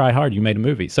 you try hard, you made a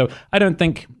movie. So I don't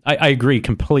think, I agree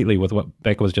completely with what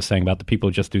Becca was just saying about the people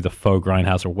who just do the faux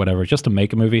grindhouse or whatever, just to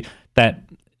make a movie. That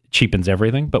cheapens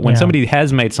everything. But when somebody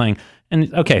has made something,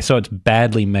 and okay, so it's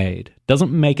badly made,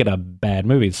 doesn't make it a bad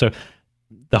movie. So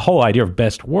the whole idea of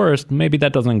best worst, maybe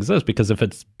that doesn't exist, because if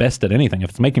it's best at anything,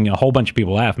 if it's making a whole bunch of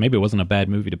people laugh, maybe it wasn't a bad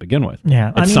movie to begin with.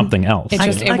 Yeah, it's something else.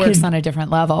 It works on a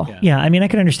different level. Yeah, I mean, I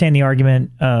could understand the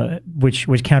argument,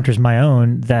 which counters my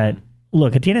own, that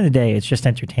look, at the end of the day, it's just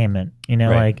entertainment.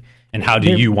 Like, and how do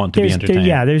you want to be entertained?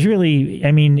 There's really,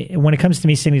 I mean, when it comes to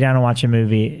me sitting down and watching a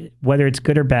movie, whether it's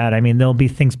good or bad, I mean, there'll be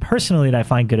things personally that I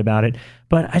find good about it,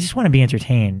 but I just want to be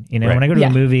entertained. When I go to a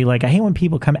movie, like, I hate when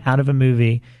people come out of a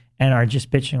movie and are just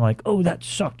bitching like, oh, that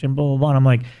sucked and blah, blah, blah. And I'm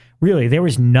like, really? There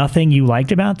was nothing you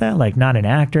liked about that? Like, not an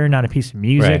actor, not a piece of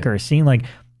music or a scene? Like,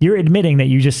 you're admitting that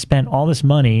you just spent all this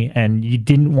money and you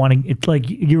didn't want to, it's like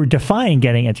you were defying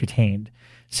getting entertained.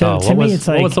 So to me, it's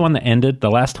like, what was the one that ended?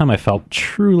 The last time I felt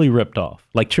truly ripped off,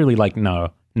 like truly, like,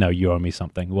 no, no, you owe me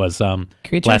something, was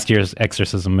Creature? last year's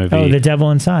Exorcism movie. Oh, The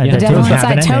Devil Inside. Yeah. That The Devil didn't have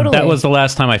an Inside, ending. totally. That was the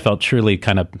last time I felt truly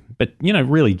kind of, but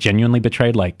really genuinely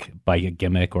betrayed, like by a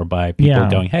gimmick or by people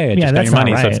going, "Hey, I just got that's your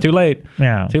money, not so it's right. too late."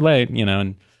 Yeah. Too late,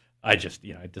 and I just,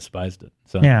 I despised it.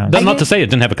 So, Yeah. that's I not get- to say it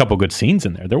didn't have a couple good scenes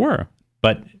in there. There were,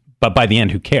 but by the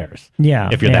end, who cares? Yeah,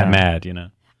 if you're yeah. that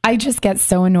mad, I just get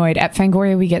so annoyed. At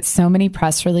Fangoria, we get so many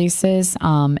press releases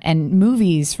and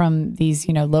movies from these,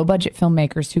 low budget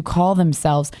filmmakers who call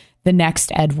themselves the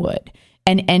next Ed Wood.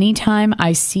 And anytime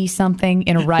I see something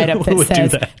in a write-up that Who would do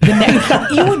says, that?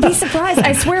 you would be surprised.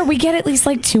 I swear we get at least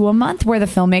like 2 a month where the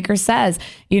filmmaker says,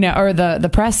 or the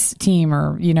press team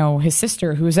or, his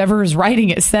sister, whoever is writing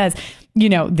it says,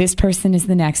 this person is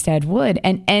the next Ed Wood.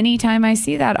 And anytime I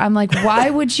see that, I'm like, why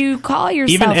would you call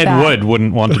yourself even Ed that? Wood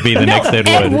wouldn't want to be the next Ed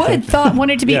Wood. Ed Wood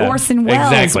wanted to be Yeah, Orson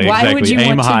Welles. exactly, Why would you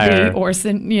exactly. Aim want higher. to be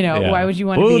Orson? Why would you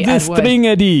want to Oh, be this Ed Wood? string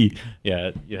Eddie.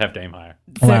 Yeah, you have to aim higher.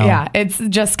 So Wow. yeah, it's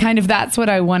just kind of that's what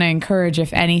I want to encourage.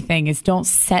 If anything, is don't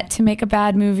set to make a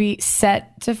bad movie.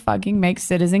 Set to fucking make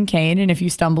Citizen Kane, and if you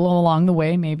stumble along the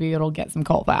way, maybe it'll get some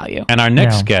cult value. And our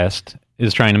next Yeah. guest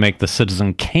is trying to make the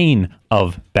Citizen Kane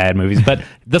of bad movies. But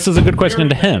this is a good question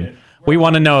to him. We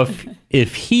want to know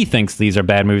if he thinks these are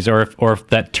bad movies, or if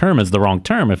that term is the wrong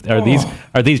term. Are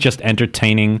these just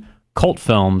entertaining cult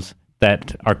films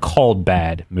that are called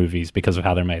bad movies because of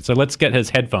how they're made? So let's get his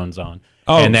headphones on.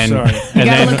 Oh, and then, sorry. You And gotta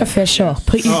then look official.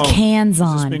 Put your cans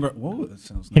on. Whoa, that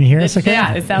sounds Can you hear us okay?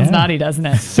 Yeah, it sounds naughty, doesn't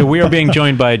it? so we are being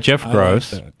joined by Jeff Gross,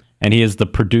 that. and he is the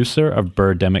producer of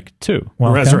Birdemic 2.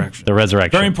 Welcome. Resurrection. The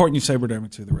Resurrection. Very important you say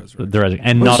Birdemic to the Resurrection. The Resurrection.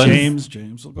 And Where's not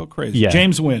James will go crazy. Yeah.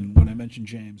 James Nguyen, when I mention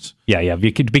James. Yeah,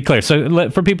 you could be clear.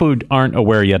 So for people who aren't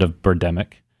aware yet of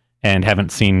Birdemic and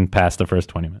haven't seen past the first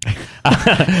 20 minutes,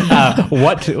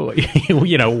 what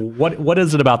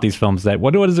is it about these films that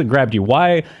what has it grabbed you?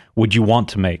 Why would you want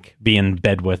to be in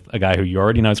bed with a guy who you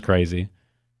already know is crazy?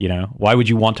 Why would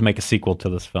you want to make a sequel to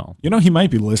this film? He might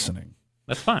be listening.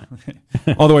 That's fine.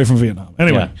 All the way from Vietnam.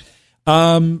 Anyway.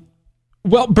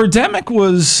 Well, Birdemic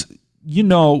was,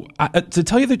 to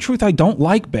tell you the truth, I don't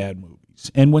like bad movies.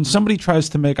 And when somebody tries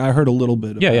to make, I heard a little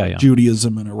bit about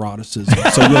Judaism and eroticism.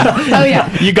 So Oh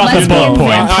yeah, You got the Lesbian bullet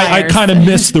point. I vampires. kind of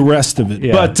missed the rest of it.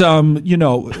 Yeah. But, I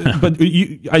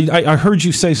heard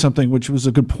you say something which was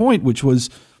a good point, which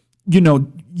was,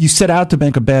 you set out to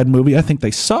make a bad movie. I think they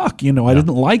suck. I didn't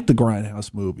like the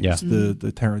Grindhouse movies, Yeah.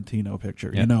 the Tarantino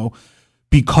picture,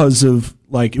 because of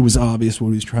it was obvious what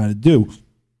he was trying to do.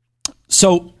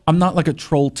 So I'm not like a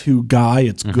Troll 2 guy.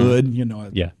 It's good.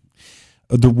 Yeah.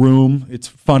 The Room, it's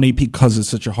funny because it's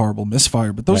such a horrible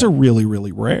misfire, but those are really,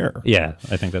 really rare. Yeah,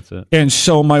 I think that's it. And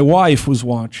so my wife was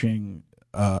watching,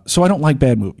 so I don't like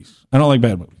bad movies.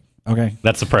 Okay?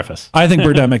 That's the preface. I think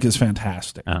Birdemic is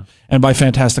fantastic. And by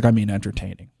fantastic, I mean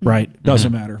entertaining, right?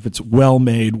 Doesn't matter if it's well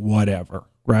made, whatever,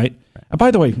 right? And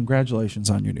by the way, congratulations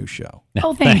on your new show.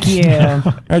 Oh, thank you.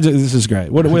 This is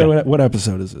great. What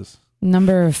episode is this?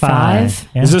 Number 5.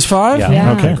 Yeah. Is this 5?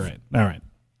 Yeah. Okay, great. All right.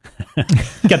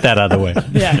 Get that out of the way.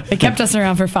 Yeah, they kept us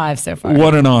around for 5 so far.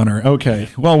 What an honor. Okay.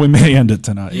 Well, we may end it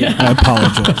tonight. I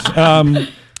apologize.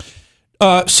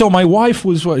 So my wife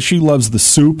she loves The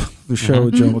Soup, the show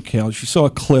with Joe McHale. She saw a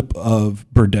clip of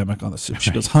Birdemic on The Soup.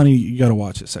 She goes, honey, you got to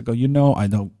watch this. I go, I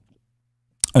know,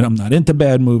 and I'm not into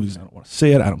bad movies. I don't want to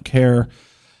see it. I don't care.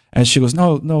 And she goes,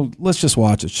 no, let's just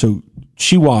watch it. So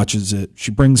she watches it.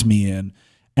 She brings me in,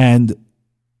 and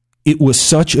it was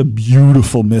such a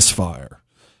beautiful misfire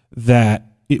that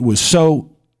it was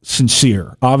so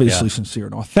sincere, obviously sincere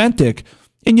and authentic.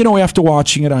 And, after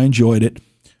watching it, I enjoyed it.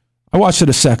 I watched it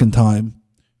a second time.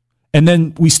 And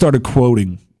then we started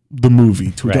quoting the movie.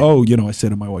 I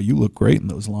said to my wife, you look great in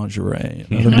those lingerie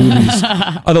and other movies.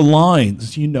 Other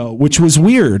lines, which was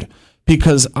weird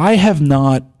because I have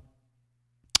not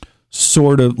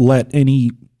sort of let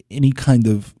any kind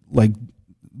of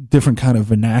different kind of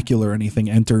vernacular or anything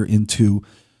enter into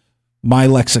my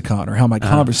lexicon or how my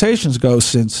conversations go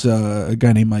since a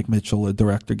guy named Mike Mitchell, a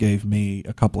director, gave me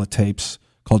a couple of tapes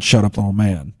called Shut Up Little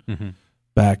Man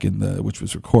back which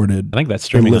was recorded I think that's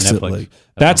streaming illicitly. on Netflix.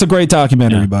 That's a great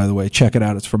documentary, by the way. Check it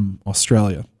out. It's from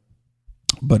Australia,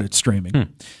 but it's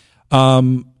streaming.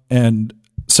 And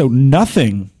so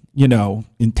nothing,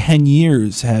 in 10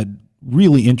 years had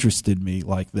really interested me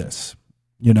like this.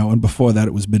 And before that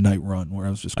it was Midnight Run, where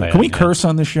I was just going, can we curse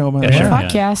on this show, man? Yeah, sure.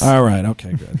 Fuck yes. All right.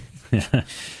 Okay, good.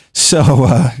 So,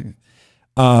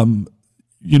 I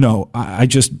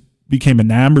just became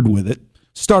enamored with it.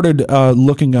 Started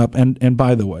looking up, and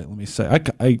by the way, let me say,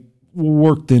 I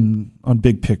worked on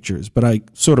big pictures, but I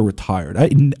sort of retired.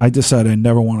 I decided I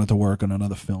never wanted to work on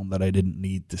another film that I didn't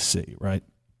need to see, right?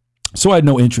 So I had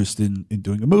no interest in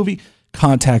doing a movie.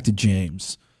 Contacted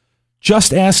James,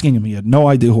 just asking him. He had no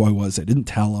idea who I was. I didn't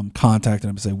tell him. Contacted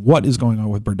him and say, what is going on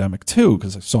with Birdemic 2?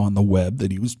 Because I saw on the web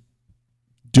that he was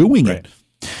doing it.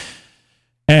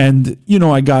 And,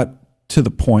 I got to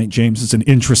the point. James is an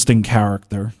interesting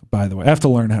character, by the way. I have to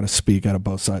learn how to speak out of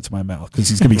both sides of my mouth because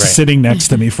he's going to be sitting next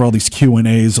to me for all these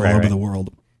Q&As all over the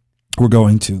world. We're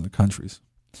going to the countries.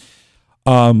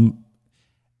 And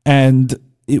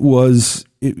it was,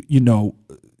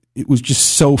 it was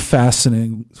just so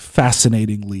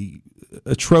fascinatingly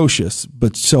atrocious,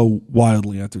 but so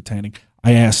wildly entertaining.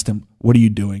 I asked him, what are you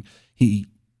doing? He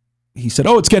said,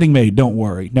 oh, it's getting made. Don't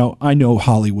worry. Now, I know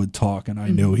Hollywood talk, and I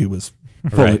knew he was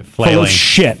full of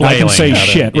shit. I can say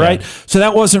shit, right? So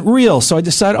that wasn't real. So I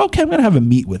decided, okay, I'm going to have a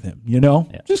meet with him,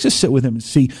 just to sit with him and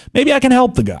see. Maybe I can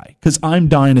help the guy because I'm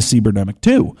dying to see Birdemic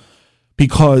too.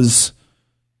 Because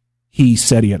he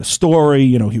said he had a story.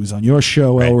 He was on your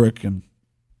show, Elric, and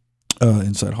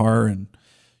Inside Horror, and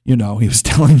he was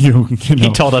telling you, he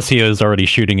told us he was already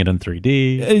shooting it in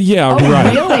 3D.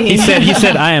 Right. Really? He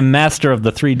said, I am master of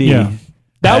the 3D. Yeah.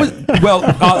 That was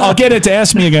I'll get into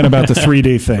ask me again about the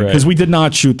 3D thing because we did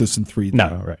not shoot this in 3D.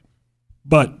 No, right.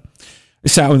 But I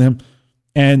sat with him,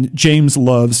 and James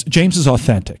is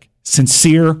authentic,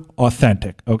 sincere,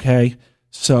 authentic. Okay,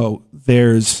 so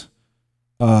there's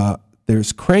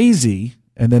crazy,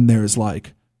 and then there's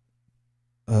like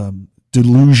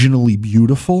delusionally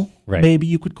beautiful, maybe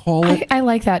you could call it. I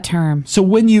like that term. So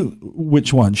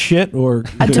which one, shit or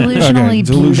delusionally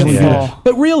beautiful? Yeah.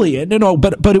 But really,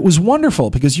 but it was wonderful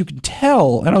because you could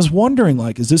tell, and I was wondering,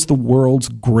 like, is this the world's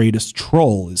greatest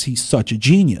troll? Is he such a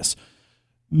genius?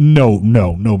 No,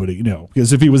 nobody,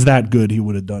 because if he was that good, he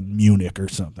would have done Munich or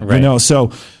something, or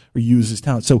use his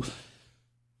talent. So,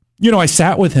 I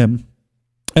sat with him,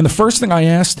 and the first thing I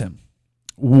asked him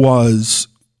was,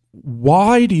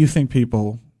 why do you think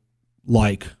people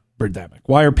like Birdemic?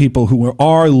 Why are people who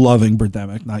are loving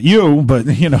Birdemic, not you, but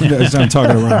I'm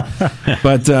talking around,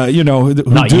 but who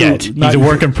not do, yet. He's a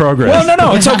work in progress. Well,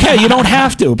 no, it's okay. You don't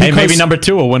have to. Hey, maybe number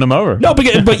 2 will win him over. No,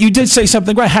 but you did say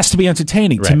something right. It has to be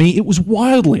entertaining. To me, it was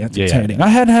wildly entertaining. I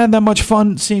hadn't had that much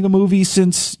fun seeing a movie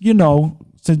since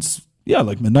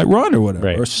like Midnight Run or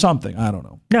whatever, or something. I don't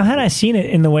know. Now, had I seen it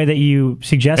in the way that you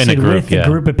suggested group, with a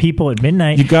group of people at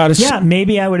midnight, you got to.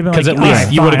 Maybe I would have been like, because at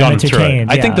least you would have gone through it.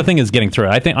 I think Yeah. the thing is getting through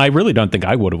it. I really don't think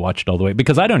I would have watched it all the way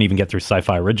because I don't even get through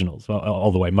sci-fi originals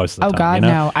all the way most of the time. Oh God,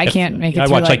 no! I can't make it. I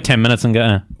through watch like 10 minutes and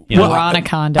go.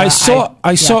 Anaconda. I saw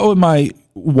it with my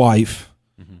wife,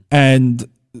 and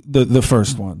the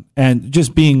first one, and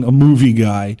just being a movie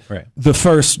guy, the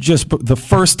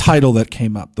first title that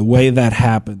came up, the way that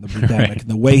happened, the Birdemic, and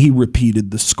the way he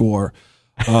repeated the score.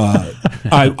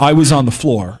 I was on the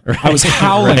floor. I was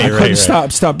howling. I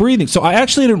couldn't stop breathing. So I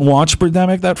actually didn't watch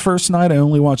Birdemic that first night. I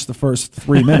only watched the first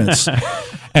 3 minutes.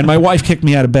 And my wife kicked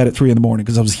me out of bed at 3 a.m.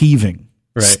 because I was heaving.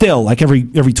 Still, like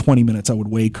every 20 minutes, I would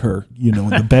wake her.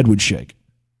 And the bed would shake.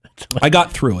 I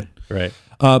got through it. Right.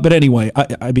 But anyway,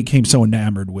 I became so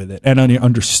enamored with it, and I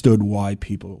understood why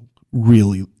people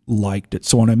really liked it.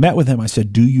 So when I met with him, I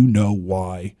said, "Do you know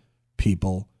why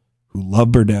people who love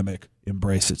Birdemic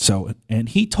embrace it?" So, and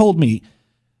he told me,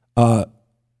 and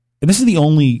this is the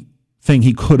only thing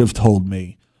he could have told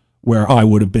me where I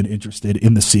would have been interested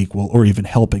in the sequel or even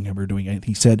helping him or doing anything.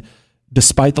 He said,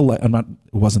 despite the it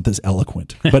wasn't this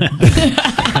eloquent, but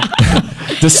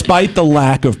despite the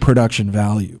lack of production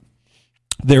value,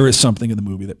 there is something in the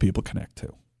movie that people connect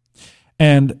to.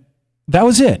 And that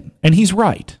was it. And he's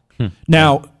right.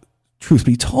 Now, truth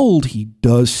be told, he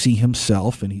does see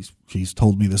himself, and he's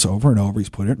told me this over and over. He's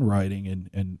put it in writing,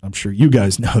 and I'm sure you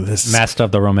guys know this. Master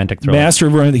of the Romantic Thriller. Master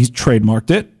of Romantic. He's trademarked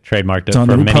it. It's for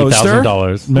many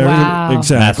 $1,000s. Wow.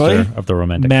 Exactly. Master of the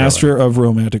Romantic Master Thriller. of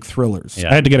Romantic Thrillers. Yeah.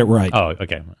 I had to get it right. Oh,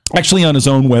 okay. Actually, on his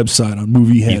own website, on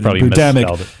Movie Head, probably Birdemic,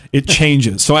 misspelled it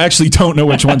changes. So I actually don't know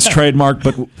which one's trademarked,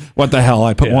 but what the hell?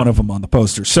 I put one of them on the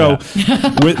poster. So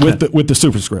with the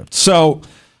superscript. So,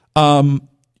 I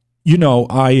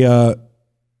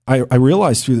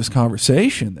realized through this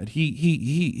conversation that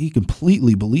he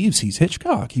completely believes he's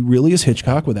Hitchcock. He really is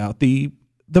Hitchcock without the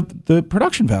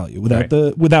production value, without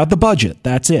the budget.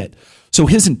 That's it. So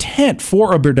his intent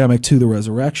for a Birdemic 2: The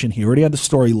Resurrection, he already had the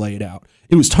story laid out.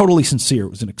 It was totally sincere. It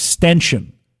was an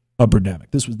extension of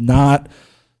Birdemic. This was not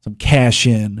some cash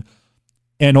in.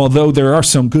 And although there are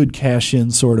some good cash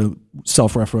in sort of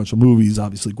self-referential movies,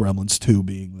 obviously Gremlins 2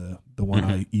 being the one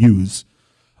I use,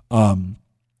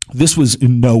 this was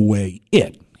in no way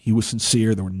it. He was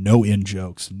sincere. There were no in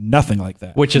jokes, nothing like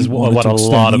that. Which is He wanted what to a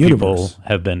extend lot the of people universe.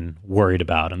 have been worried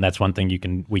about, and that's one thing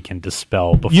we can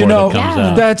dispel before You know, that comes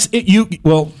out. that's it.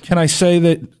 Well, can I say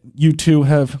that you two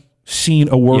have seen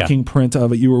a working print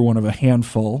of it? You were one of a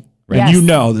handful, Right. and Yes. you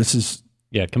know this is.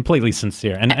 Yeah, completely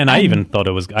sincere. And I even thought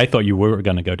I thought you were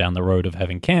going to go down the road of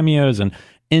having cameos and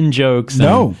in jokes. And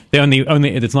No. they only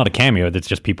it's not a cameo. It's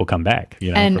just people come back.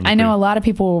 You know, And from I know a the lot of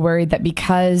people were worried that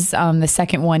because the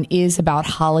second one is about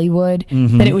Hollywood,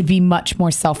 Mm-hmm. that it would be much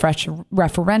more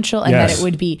self-referential and that Yes. it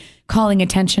would be calling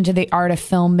attention to the art of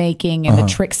filmmaking and the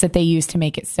tricks that they use to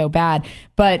make it so bad.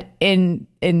 But in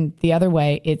the other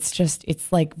way, it's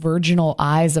like virginal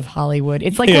eyes of Hollywood.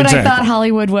 It's like what I Exactly. thought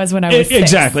Hollywood was when I was 6.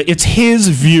 Exactly. It's his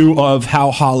view of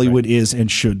how Hollywood is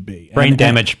and should be. brain And-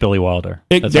 damaged Billy Wilder.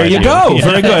 That's there our you idea. go. Yeah.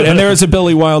 Very good. And there is a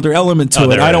Billy Wilder element to Oh, it.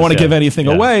 there I don't is, want to yeah. give anything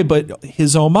Yeah. away, but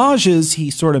his homages, he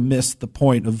sort of missed the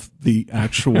point of the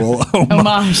actual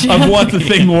Homage. of what the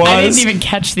thing was. I didn't even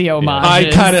catch the homage. I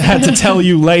kind of had to tell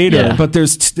you later, Yeah. but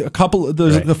there's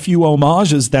there's Right. a few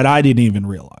homages that I didn't even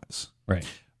realize. Right.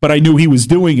 But I knew he was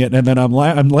doing it, and then I'm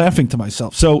laughing to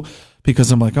myself. So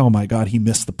because I'm like, oh my god, he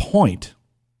missed the point.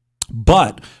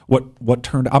 But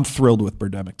I'm thrilled with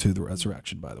Birdemic 2: The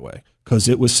Resurrection, by the way, because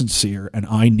it was sincere, and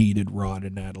I needed Rod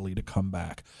and Natalie to come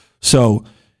back. So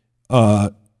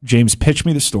James pitched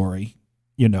me the story,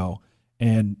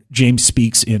 and James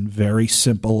speaks in very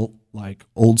simple, like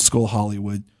old school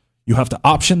Hollywood. You have to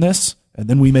option this, and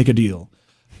then we make a deal.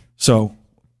 So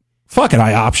fuck it,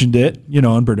 I optioned it,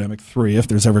 on Birdemic 3, if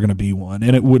there's ever going to be one,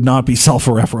 and it would not be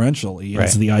self-referential. He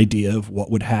has Right. the idea of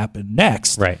what would happen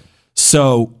next. Right.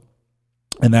 So,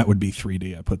 and that would be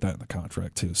 3D. I put that in the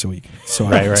contract too. So Right.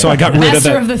 I got rid of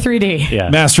Master that. of the 3D. Yeah.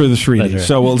 Master of the 3D. That's right.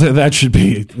 So that should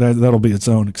be that'll be its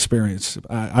own experience.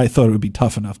 I thought it would be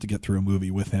tough enough to get through a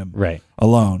movie with him Right.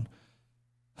 alone.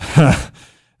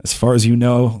 As far as you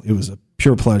know, it was a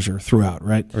pure pleasure throughout.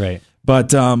 Right. Right.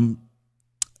 But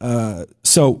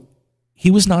so he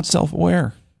was not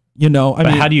self-aware. But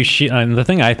how do you and the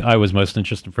thing I was most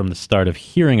interested from the start of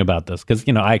hearing about this, because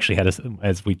I actually had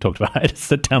as we talked about, I had a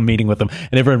sit down meeting with him,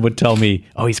 and everyone would tell me,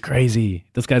 oh, he's crazy,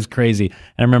 this guy's crazy. And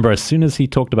I remember as soon as he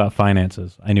talked about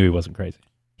finances, I knew he wasn't crazy.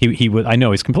 He was, I know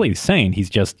he's completely sane. He's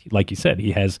just, like you said,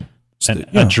 he has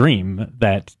a dream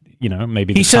that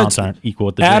maybe the counts aren't equal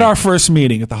at the at dream. our first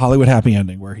meeting at the Hollywood Happy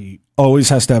Ending, where he always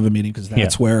has to have a meeting because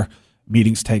that's where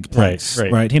meetings take place.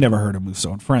 Right. He never heard of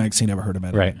Musso and Franks. He never heard of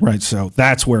editing. Right. So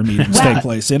that's where meetings Wow. take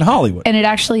place in Hollywood. And it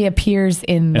actually appears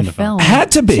in the film. Had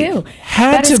to be. Too.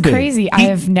 Had That to is be. crazy. I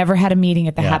have never had a meeting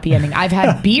at the happy ending. I've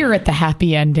had beer at the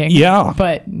happy ending. Yeah.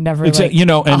 But never It's like and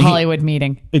a Hollywood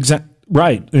meeting.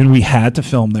 Right. And we had to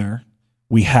film there.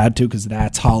 We had to because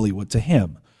that's Hollywood to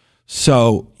him.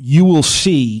 So you will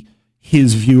see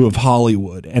his view of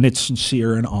Hollywood, and it's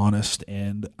sincere and honest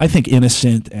and I think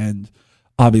innocent and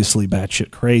obviously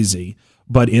batshit crazy,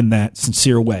 but in that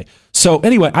sincere way. So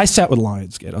anyway, I sat with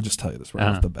Lionsgate. I'll just tell you this right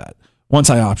off the bat. Once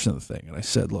I optioned the thing, and I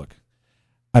said, look,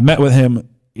 I met with him.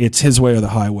 It's his way or the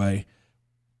highway.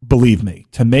 Believe me,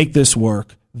 to make this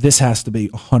work, this has to be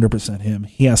 100% him.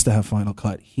 He has to have final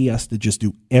cut. He has to just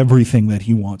do everything that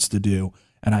he wants to do,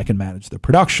 and I can manage the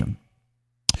production.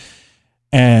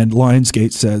 And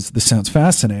Lionsgate says, this sounds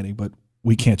fascinating, but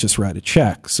we can't just write a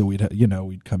check. So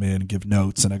we'd come in and give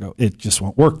notes, and I go, it just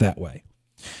won't work that way.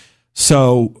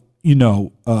 So,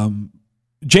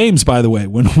 James, by the way,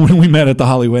 when we met at the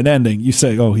Hollywood ending, you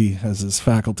say, oh, he has his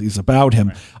faculties about him.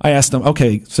 Right. I asked him,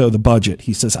 okay, so the budget.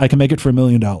 He says, I can make it for $1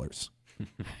 million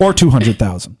or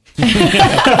 200,000.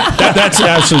 That's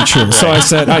absolutely true. Right. So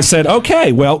I said,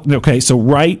 okay, so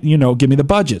give me the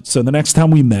budget. So the next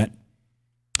time we met,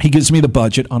 he gives me the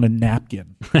budget on a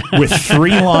napkin with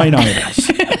 3 line items.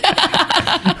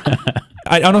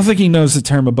 I don't think he knows the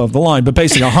term above the line, but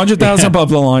basically 100,000 above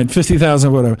the line,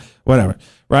 50,000, whatever,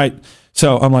 right?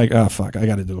 So I'm like, oh fuck, I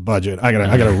got to do a budget. I got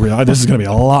to realize this is going to be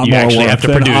a lot more work. You have to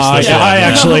produce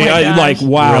this.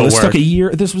 Wow, Real this work. took a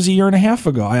year. This was a year and a half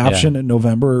ago. I optioned in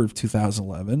November of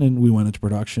 2011, and we went into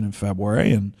production in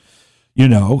February. And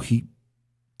he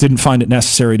didn't find it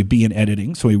necessary to be in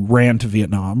editing, so he ran to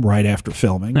Vietnam right after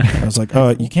filming. I was like,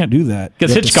 you can't do that.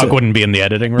 Because Hitchcock wouldn't be in the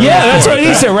editing room. Yeah, that's what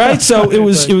he said, right? So it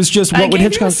was just what would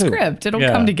Hitchcock do? Script. It'll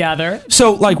come together.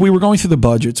 So we were going through the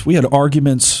budgets. We had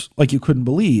arguments like you couldn't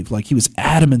believe. Like he was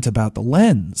adamant about the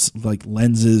lens, like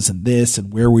lenses and this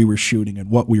and where we were shooting and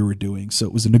what we were doing. So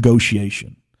it was a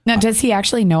negotiation. Now, does he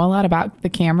actually know a lot about the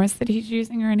cameras that he's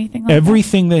using or anything like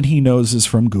Everything that he knows is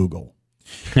from Google.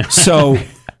 So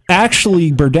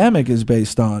actually, Birdemic is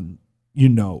based on,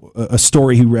 a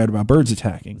story he read about birds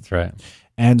attacking. That's right.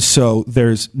 And so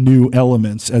there's new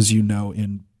elements, as you know,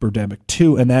 in Birdemic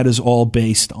 2, and that is all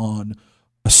based on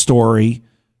a story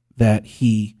that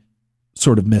he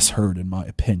sort of misheard, in my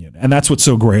opinion. And that's what's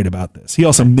so great about this. He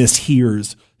also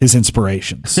mishears his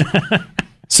inspirations.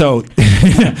 So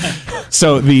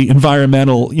the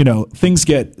environmental, things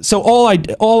get, so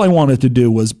all I wanted to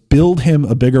do was build him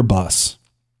a bigger bus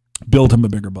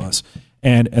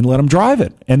and let him drive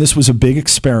it. And this was a big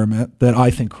experiment that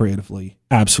I think creatively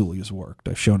absolutely has worked.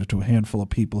 I've shown it to a handful of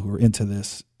people who are into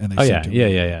this, and they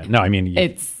yeah. No, I mean,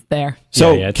 it's there.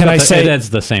 So can I say that's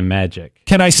the same magic?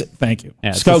 Can I say thank you?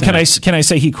 Yeah, so can I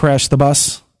say he crashed the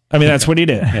bus? I mean, that's what he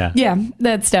did. Yeah,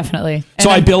 that's definitely. So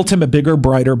I built him a bigger,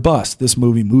 brighter bus. This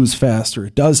movie moves faster.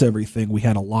 It does everything. We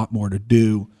had a lot more to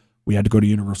do. We had to go to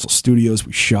Universal Studios.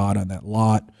 We shot on that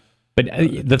lot. But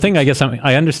the thing, I guess,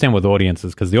 I understand with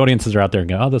audiences, because the audiences are out there and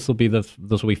go, "Oh, this will be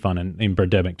fun." And in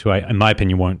Birdemic 2, in my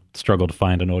opinion, you won't struggle to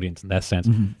find an audience in that sense.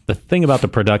 Mm-hmm. The thing about the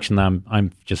production that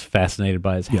I'm just fascinated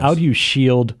by is how do you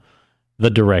shield the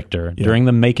director during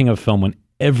the making of film when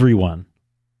everyone,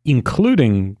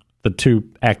 including the two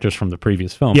actors from the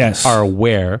previous film, are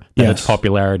aware that its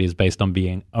popularity is based on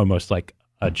being almost like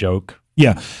a joke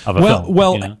of a film.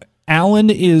 Well, Alan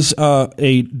is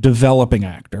a developing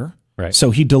actor. Right.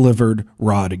 So he delivered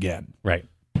Rod again. Right.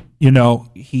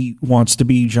 He wants to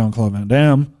be Jean-Claude Van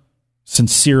Damme,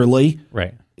 sincerely.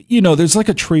 Right. There's like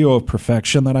a trio of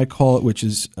perfection that I call it, which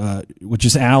is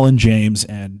Alan, James,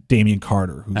 and Damian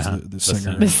Carter, who's the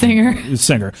singer. The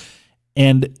singer.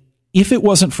 And if it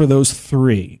wasn't for those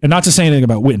three, and not to say anything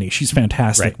about Whitney, she's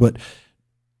fantastic, but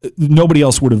nobody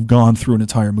else would have gone through an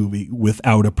entire movie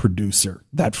without a producer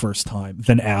that first time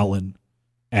than Alan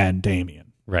and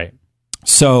Damian. Right.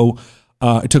 So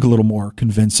it took a little more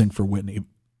convincing for Whitney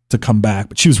to come back,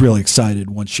 but she was really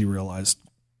excited once she realized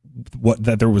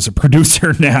that there was a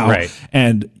producer now. Right.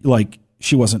 And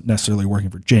she wasn't necessarily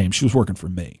working for James. She was working for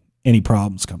me. Any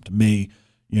problems come to me,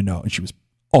 and she was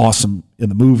awesome in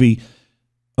the movie.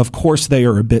 Of course, they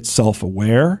are a bit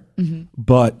self-aware,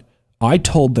 but I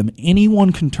told them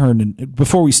anyone can turn and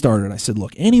before we started, I said,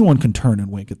 look, anyone can turn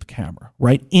and wink at the camera,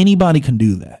 right? Anybody can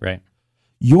do that. Right.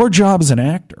 Your job as an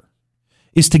actor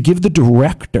is to give the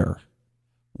director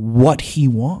what he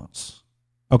wants.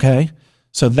 Okay?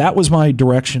 So that was my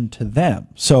direction to them.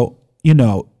 So,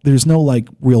 there's no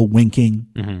real winking,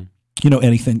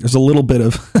 anything. There's a little bit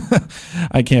of,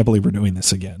 I can't believe we're doing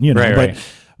this again,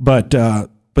 but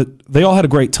they all had a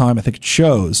great time. I think it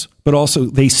shows, but also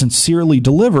they sincerely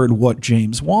delivered what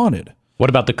James wanted. What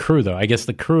about the crew, though? I guess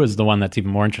the crew is the one that's even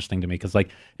more interesting to me because,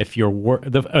 if you're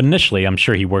initially, I'm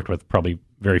sure he worked with probably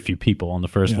very few people on the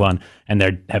first one, and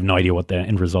they have no idea what the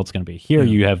end result's going to be. Here,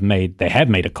 they have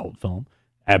made a cult film,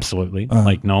 absolutely.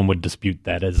 No one would dispute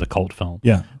that as a cult film.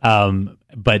 Yeah.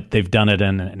 But they've done it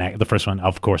in the first one,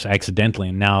 of course, accidentally,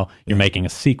 and now you're making a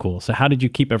sequel. So how did you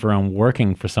keep everyone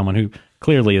working for someone who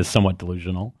clearly is somewhat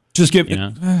delusional? Just give.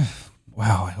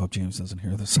 Wow, I hope James doesn't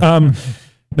hear this. No,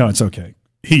 it's okay.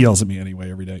 He yells at me anyway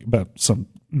every day about some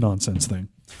nonsense thing.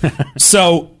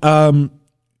 So,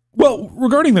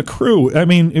 regarding the crew, I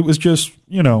mean, it was just,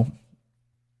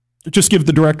 just give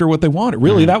the director what they wanted.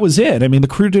 Really, that was it. I mean, the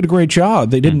crew did a great job.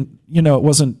 They didn't, it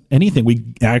wasn't anything. We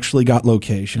actually got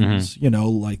locations,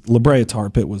 like La Brea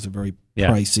Tar Pit was a very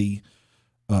pricey,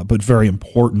 but very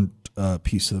important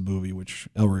piece of the movie, which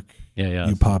Elric,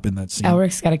 you pop in that scene.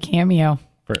 Elric's got a cameo.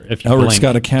 Elric's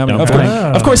got a cameo.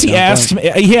 Of course, he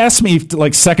asked me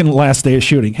second last day of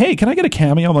shooting, hey, can I get a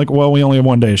cameo? I'm like, well, we only have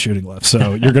one day of shooting left,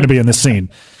 so you're going to be in this scene.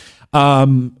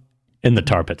 In the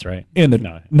tar pits, right?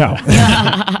 No.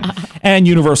 And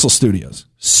Universal Studios,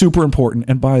 super important.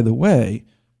 And by the way,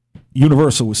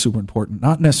 Universal was super important,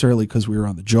 not necessarily because we were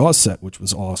on the Jaws set, which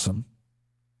was awesome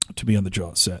to be on the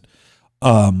Jaws set,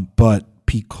 but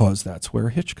because that's where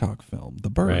Hitchcock filmed The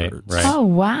Birds. Right. Oh,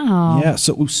 wow. Yeah,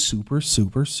 so it was super,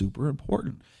 super, super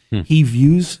important. He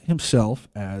views himself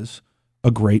as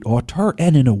a great auteur,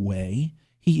 and in a way,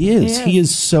 he is. He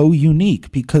is so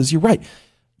unique because you're right.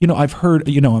 I've heard,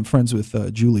 I'm friends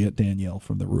with Juliet Danielle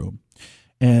from The Room,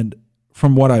 and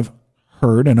from what I've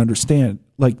heard and understand,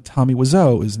 Tommy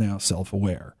Wiseau is now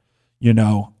self-aware.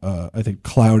 I think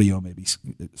Claudio may be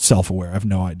self-aware. I have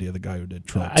no idea, the guy who did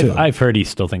Troll 2. I've heard he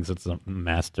still thinks it's a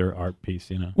master art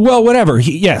piece, Well, whatever.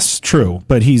 Yes, true.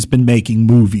 But he's been making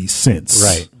movies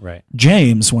since. Right.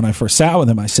 James, when I first sat with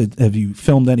him, I said, have you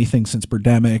filmed anything since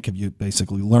Birdemic? Have you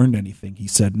basically learned anything? He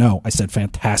said, no. I said,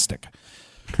 fantastic.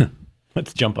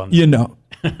 Let's jump on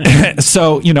that.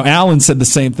 So, Alan said the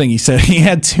same thing. He said he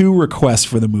had 2 requests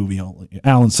for the movie only.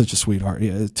 Alan's such a sweetheart. He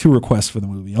had 2 requests for the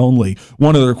movie only.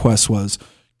 One of the requests was,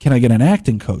 can I get an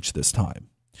acting coach this time?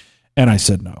 And I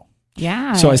said no.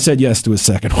 Yeah. So I said yes to a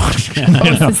second one. What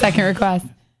was the second request?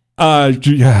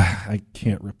 Yeah, I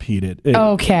can't repeat it.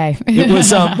 Okay. It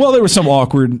was well, there was some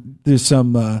awkward. There's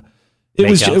some. It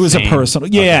was a personal.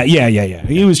 Yeah.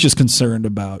 He was just concerned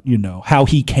about how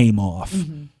he came off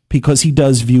because he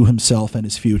does view himself and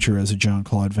his future as a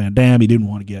Jean-Claude Van Damme. He didn't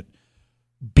want to get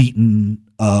beaten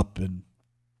up and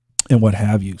what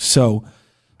have you. So.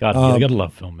 God, you gotta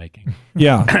love filmmaking.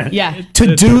 Yeah. Yeah.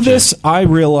 To do this, I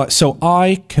realized. So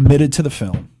I committed to the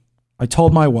film. I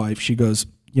told my wife. She goes,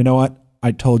 "You know what?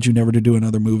 I told you never to do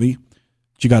another movie.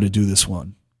 But you got to do this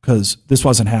one because this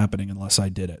wasn't happening unless I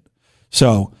did it."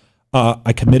 So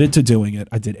I committed to doing it.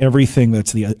 I did everything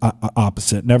that's the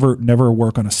opposite. Never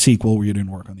work on a sequel where you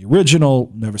didn't work on the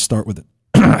original. Never start with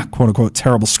a quote unquote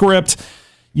terrible script.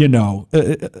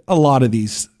 A lot of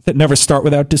these that never start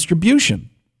without distribution.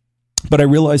 But I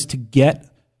realized to get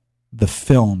the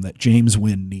film that James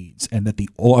Nguyen needs and that the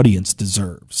audience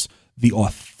deserves, the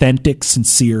authentic,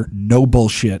 sincere, no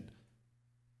bullshit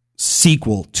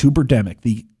sequel to Birdemic,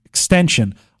 the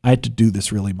extension, I had to do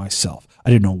this really myself.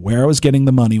 I didn't know where I was getting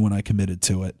the money when I committed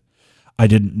to it. I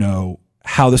didn't know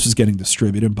how this was getting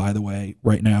distributed. By the way,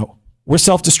 right now, we're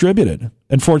self-distributed.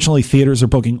 Unfortunately, theaters are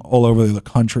booking all over the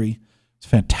country. It's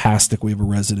fantastic. We have a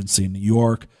residency in New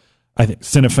York. I think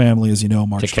Cinefamily, as you know,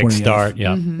 March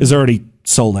 20th is already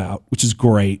sold out, which is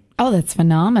great. Oh, that's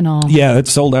phenomenal. Yeah,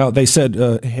 it's sold out. They said,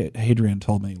 Hadrian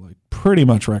told me, like pretty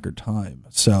much record time.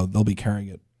 So they'll be carrying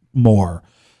it more.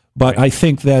 But I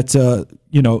think that,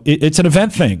 it's an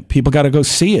event thing. People got to go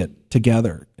see it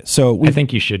together. So I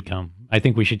think you should come. I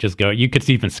think we should just go. You could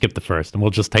even skip the first, and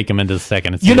we'll just take them into the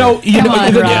second. And I'll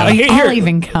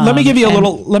even come. Let me give you a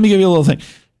little thing.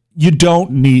 You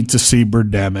don't need to see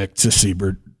Birdemic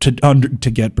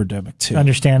to get Birdemic 2.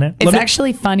 Understand it? It's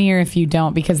actually funnier if you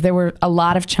don't, because there were a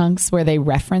lot of chunks where they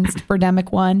referenced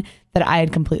Birdemic 1 that I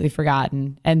had completely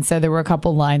forgotten. And so there were a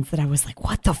couple lines that I was like,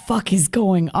 what the fuck is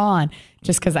going on?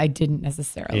 Just because I didn't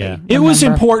necessarily remember. It was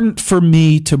important for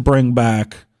me to bring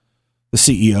back the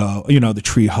CEO, the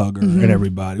tree hugger and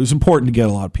everybody. It was important to get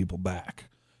a lot of people back,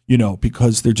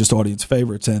 because they're just audience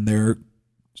favorites, and they're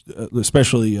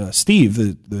especially Steve,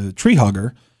 the tree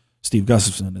hugger. Steve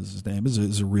Gustafson is his name,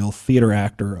 is a real theater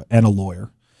actor and a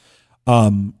lawyer.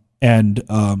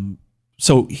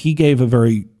 So he gave a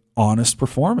very honest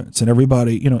performance, and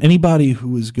everybody, anybody who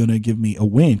was going to give me a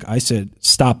wink, I said,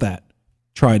 stop that.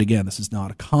 Try it again. This is not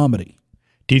a comedy.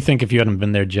 Do you think if you hadn't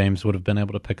been there, James would have been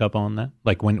able to pick up on that?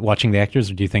 Like when watching the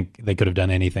actors, or do you think they could have done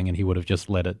anything and he would have just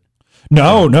let it?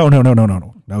 No.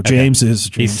 James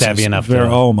is he's savvy enough.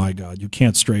 Oh my God, you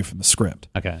can't stray from the script.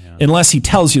 Okay, yeah. Unless he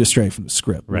tells you to stray from the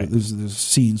script. Right. There's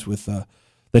scenes with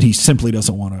that he simply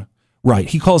doesn't want to write.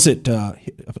 He calls it.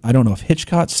 I don't know if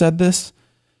Hitchcock said this,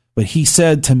 but he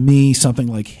said to me something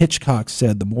like Hitchcock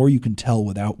said, "The more you can tell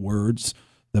without words,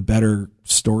 the better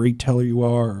storyteller you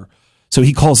are." So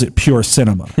he calls it pure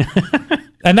cinema.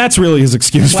 And that's really his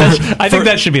excuse for I think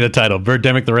that should be the title.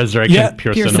 Birdemic, the Resurrection,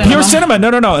 pure cinema. Pure cinema.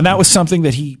 No. And that was something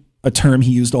that a term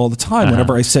he used all the time.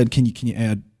 Whenever I said, can you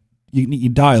add, you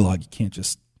need dialogue. You can't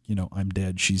just, I'm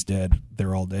dead, she's dead,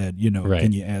 they're all dead. Right.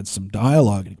 Can you add some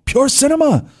dialogue? Pure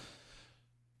cinema.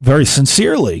 Very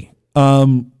sincerely.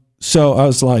 So I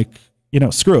was like,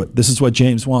 screw it. This is what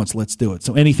James wants. Let's do it.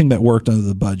 So anything that worked under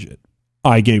the budget,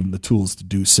 I gave him the tools to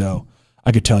do so.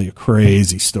 I could tell you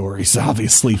crazy stories,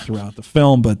 obviously, throughout the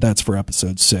film, but that's for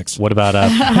episode 6. What about, are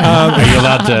you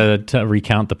allowed to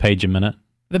recount the page a minute?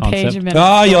 The page a minute.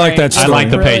 Oh, you like that story. I like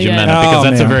the page a minute because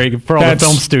that's for all the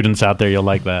film students out there, you'll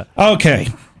like that. Okay.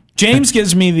 James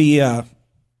gives me the,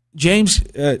 James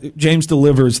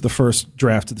delivers the first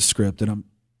draft of the script, and I'm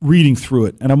reading through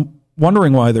it, and I'm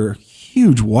wondering why there are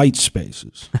huge white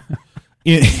spaces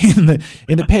in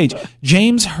the page.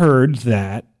 James heard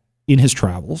that in his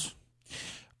travels,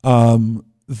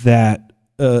 that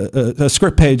a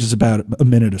script page is about a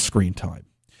minute of screen time.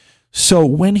 So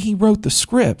when he wrote the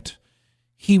script,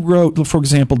 he wrote, for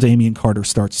example, Damian Carter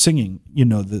starts singing.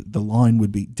 The line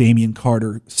would be Damian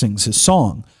Carter sings his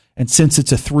song. And since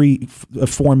it's a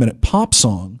 4-minute pop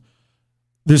song,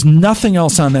 there's nothing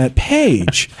else on that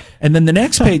page. And then the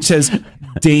next page says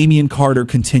Damian Carter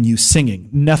continues singing.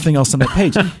 Nothing else on that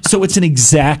page. So it's an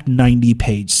exact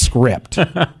 90-page script.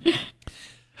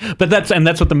 But that's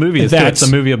what the movie is too. It's a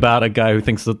movie about a guy who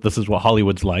thinks that this is what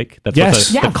Hollywood's like. That's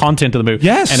what the content of the movie.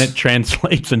 Yes. And it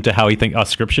translates into how he thinks,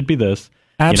 script should be this.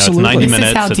 Absolutely. It's 90 this minutes.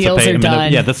 Is how it's deals are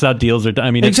done. Yeah, this is how deals are done. I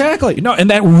mean, exactly. No,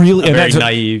 and that really very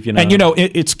naive. And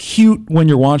it's cute when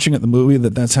you're watching it the movie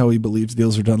that's how he believes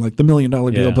deals are done, like the $1 Million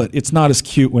deal. But it's not as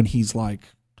cute when he's like,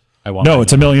 no,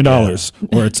 it's $1 million,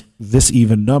 or it's this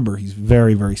even number. He's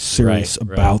very, very serious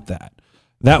about that.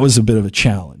 That was a bit of a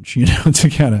challenge, to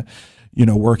kind of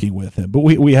working with him. But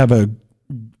we have a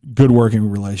good working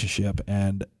relationship,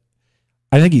 and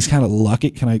I think he's kind of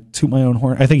lucky. Can I toot my own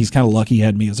horn? I think he's kind of lucky he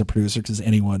had me as a producer, because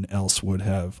anyone else would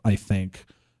have, I think,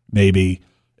 maybe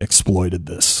exploited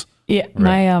this. Yeah,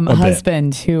 my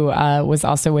husband, who was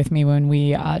also with me when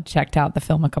we checked out the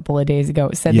film a couple of days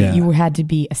ago, said that you had to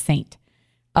be a saint.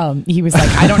 He was like,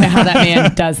 I don't know how that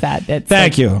man does that.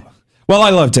 Thank you. Well,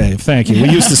 I love Dave. Thank you. We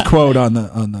used this quote on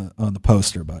the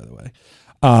poster, by the way,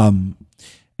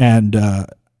 and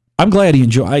I'm glad he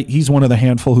enjoyed. He's one of the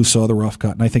handful who saw the rough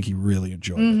cut, and I think he really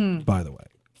enjoyed it. By the way.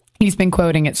 He's been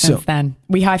quoting it since then.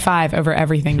 We high five over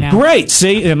everything now. Great,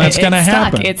 see, and that's going to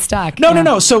happen. It's stuck.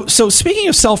 No. So speaking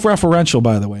of self-referential,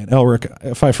 by the way, and Elric,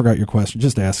 if I forgot your question,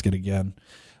 just ask it again.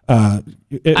 I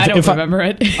don't remember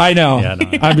it. I know. Yeah, no.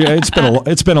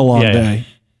 It's been a long day,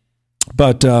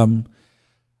 but one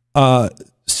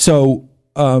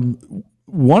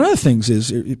of the things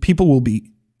is people will be,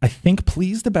 I think,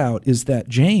 pleased about is that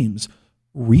James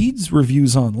reads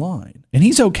reviews online, and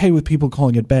he's okay with people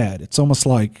calling it bad. It's almost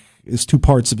like it's two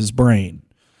parts of his brain,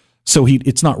 so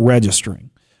it's not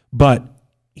registering. But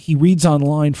he reads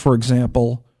online, for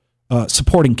example,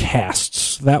 supporting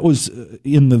casts. That was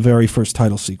in the very first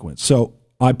title sequence. So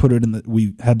I put it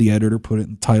we had the editor put it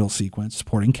in the title sequence,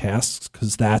 supporting casts,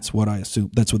 because that's what I assume.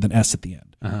 That's with an S at the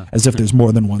end, as if there's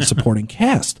more than one supporting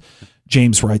cast.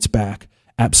 James writes back,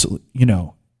 absolutely,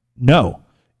 no,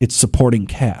 it's supporting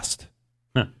cast.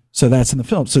 So that's in the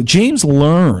film. So James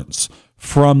learns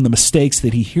from the mistakes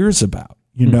that he hears about,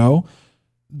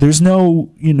 There's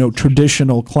no,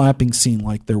 traditional clapping scene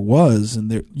like there was.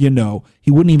 And there, he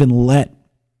wouldn't even let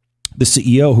the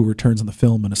CEO, who returns in the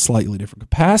film in a slightly different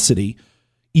capacity,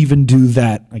 even do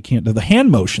that. I can't do the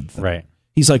hand motion thing. Right.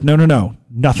 He's like, no,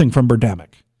 nothing from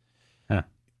Birdemic.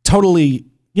 Totally.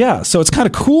 Yeah. So it's kind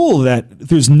of cool that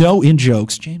there's no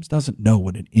in-jokes. James doesn't know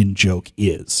what an in-joke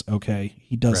is. Okay.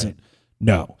 He doesn't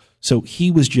know. So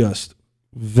he was just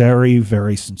very,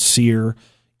 very sincere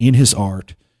in his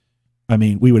art. I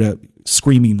mean, we would have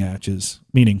screaming matches,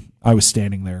 meaning I was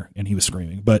standing there and he was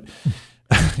screaming. But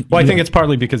well, I think it's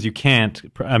partly because you can't.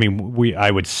 I mean,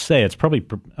 I would say it's probably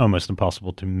almost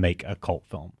impossible to make a cult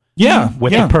film. Yeah,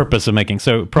 with the purpose of making.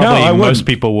 So probably most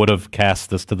people would have cast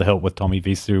this to the hilt with Tommy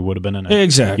Wiseau would have been in it.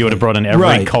 Exactly. You would have brought in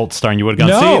every cult star, and you would have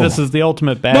gone, see, this is the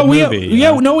ultimate bad movie.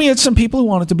 We had some people who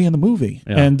wanted to be in the movie,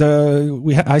 and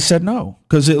I said no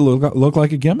because it looked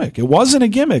like a gimmick. It wasn't a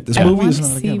gimmick. This movie is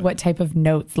not a gimmick. I want to see what type of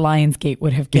notes Lionsgate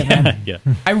would have given. Yeah.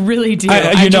 I really do.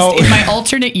 In my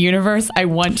alternate universe, I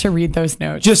want to read those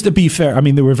notes. Just to be fair, I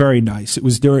mean, they were very nice. It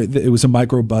was a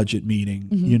micro budget meeting,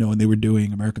 and they were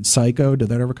doing American Psycho. Did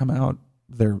that ever come out?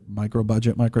 Their micro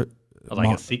budget,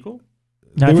 a sequel?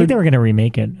 No, I think they were going to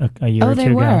remake it a year or two ago. Oh,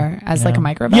 they were as like a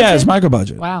micro budget. Yeah, as micro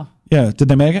budget. Wow. Yeah, did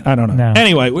they make it? I don't know. No,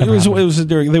 anyway, it was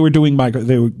they were doing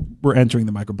they were entering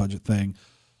the micro budget thing.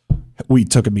 We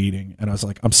took a meeting, and I was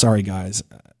like, "I'm sorry, guys,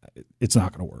 it's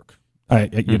not going to work."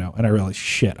 And I realized,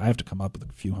 shit, I have to come up with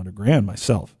a few $100,000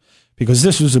 myself because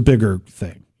this was a bigger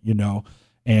thing,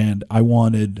 and I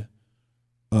wanted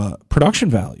production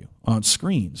value on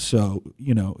screen. So,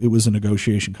 it was a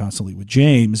negotiation constantly with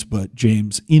James, but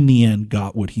James in the end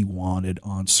got what he wanted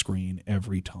on screen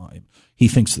every time. He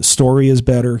thinks the story is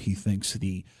better. He thinks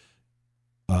the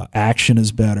action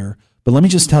is better. But let me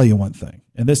just tell you one thing,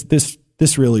 and this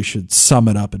really should sum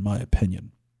it up in my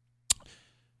opinion.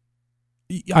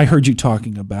 I heard you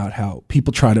talking about how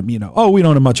people try to, we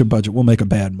don't have much of a budget. We'll make a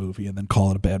bad movie and then call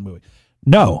it a bad movie.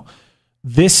 No,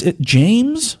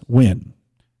 James Nguyen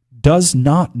does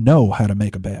not know how to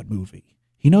make a bad movie.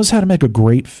 He knows how to make a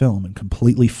great film and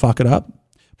completely fuck it up,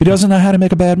 but he doesn't know how to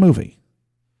make a bad movie.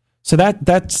 So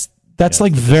that's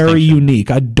like very unique.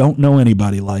 I don't know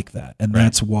anybody like that, and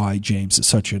that's why James is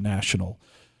such a national.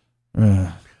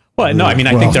 Well, no, I mean,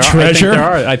 I think there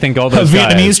are. I think all those a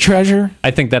Vietnamese treasure.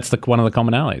 I think that's one of the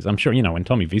commonalities. I'm sure, when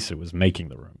Tommy Wiseau was making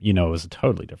The Room, it was a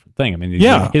totally different thing. I mean,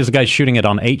 here's a guy shooting it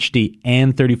on HD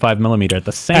and 35 millimeter at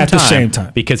the same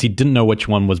time because he didn't know which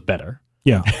one was better.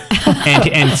 Yeah,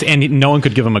 and no one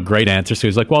could give him a great answer, so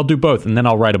he's like, "Well, I'll do both, and then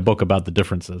I'll write a book about the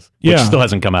differences." Which still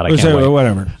hasn't come out. I can't wait.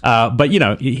 Whatever. But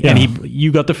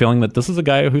you got the feeling that this is a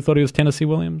guy who thought he was Tennessee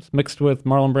Williams mixed with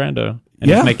Marlon Brando,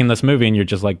 and he's making this movie, and you're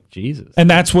just like, Jesus. And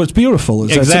that's what's beautiful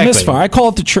is that's a misfire. I call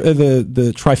it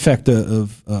the trifecta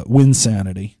of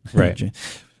Winsanity, right?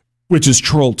 Which is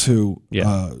Troll 2,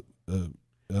 and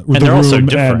they're also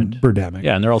different. And Birdemic.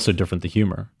 Yeah, and they're also different. The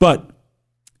humor, but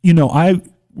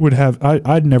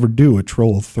I'd never do a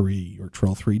Troll 3 or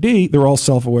Troll 3D. They're all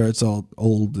self-aware. It's all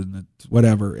old and it's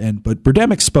whatever. But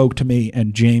Birdemic spoke to me,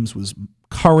 and James was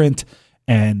current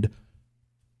and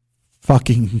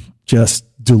fucking just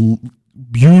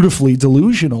beautifully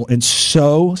delusional and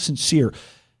so sincere.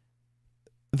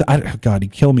 God,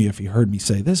 he'd kill me if he heard me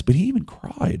say this, but he even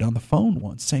cried on the phone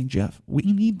once saying, Jeff, we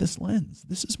need this lens.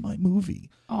 This is my movie.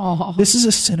 Oh. This is a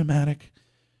cinematic.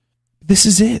 This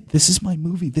is it. This is my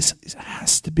movie. This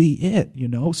has to be it, you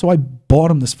know? So I bought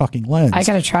him this fucking lens. I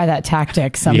got to try that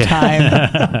tactic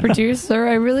sometime. Producer,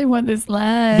 I really want this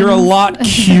lens. You're a lot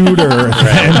cuter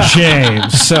than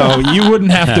James, so you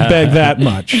wouldn't have to beg that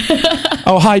much.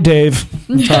 Oh, hi, Dave.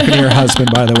 I'm talking to your husband,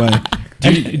 by the way.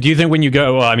 Do you think when you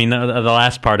go, well, I mean, the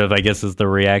last part of, I guess, is the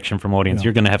reaction from audience.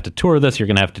 You're going to have to tour this. You're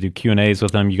going to have to do Q&As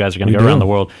with them. You guys are going to go around the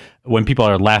world. When people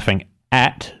are laughing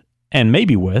at and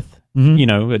maybe with, you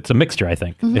know, it's a mixture, I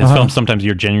think. His films, sometimes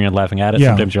you're genuinely laughing at it.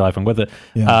 Sometimes you're laughing with it.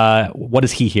 What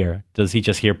does he hear? Does he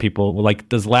just hear people, like,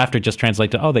 does laughter just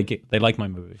translate to, oh, they like my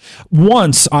movie?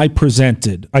 Once I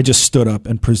just stood up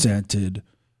and presented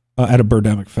at a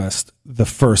Birdemic Fest, the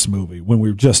first movie, when we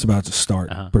were just about to start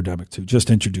Birdemic 2, just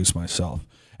introduce myself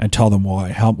and tell them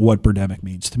what Birdemic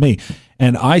means to me.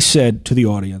 And I said to the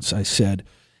audience, I said,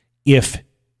 if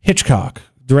Hitchcock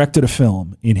directed a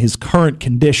film in his current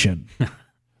condition,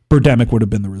 Birdemic would have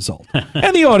been the result.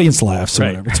 And the audience laughs or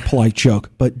whatever. It's a polite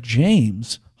joke. But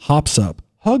James hops up,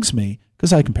 hugs me,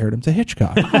 because I compared him to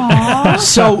Hitchcock.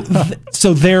 So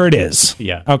there it is.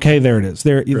 Yeah. Okay, there it is.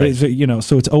 You know,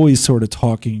 so it's always sort of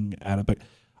talking at it. But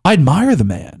I admire the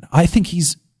man. I think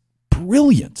he's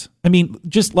brilliant. I mean,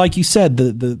 just like you said,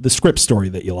 the script story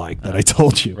that you like that I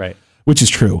told you, which is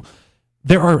true.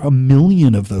 There are a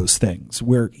million of those things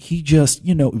where he just,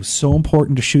 you know, it was so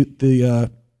important to shoot the,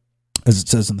 as it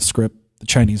says in the script, the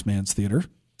Chinese man's theater.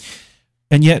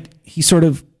 And yet he sort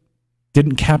of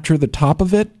didn't capture the top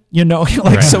of it. You know,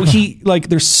 so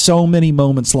there's so many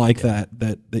moments like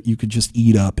that you could just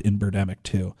eat up in Birdemic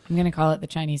 2. I'm going to call it the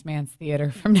Chinese Man's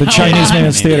Theater from now The Chinese on.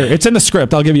 Man's Theater. It's in the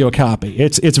script. I'll give you a copy.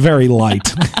 It's very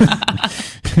light.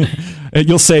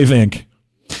 You'll save ink.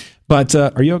 But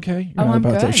are you okay? You're I'm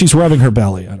good. She's rubbing her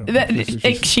belly. I don't know.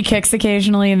 She kicks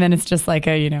occasionally, and then it's just like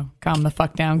a, you know, calm the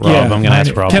fuck down. Rob, I'm going to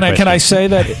ask Rob. Can I say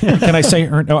that? Can I say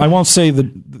her? No, I won't say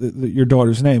your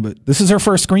daughter's name, but this is her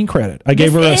first screen credit. I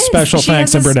gave her a special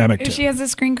thanks in Birdemic 2. She has a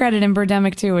screen credit in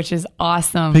Birdemic 2, which is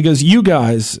awesome. Because you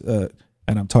guys, and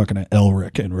I'm talking to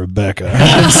Elric and Rebekah,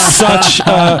 have been such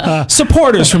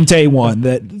supporters from day one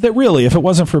that really, if it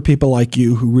wasn't for people like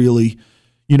you who really,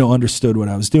 you know, understood what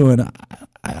I was doing,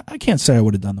 I can't say I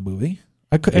would have done the movie.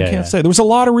 I can't say. There was a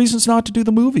lot of reasons not to do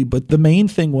the movie, but the main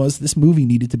thing was this movie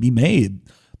needed to be made.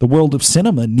 The world of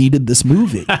cinema needed this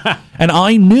movie. And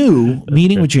I knew,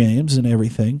 meeting with James and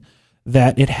everything,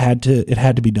 that it had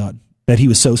to be done. That he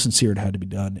was so sincere it had to be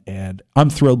done. And I'm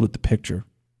thrilled with the picture.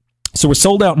 So we're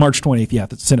sold out March 20th. Yeah,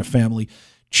 that's Cine Family.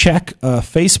 Check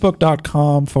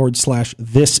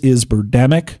facebook.com/This Is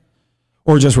Birdemic.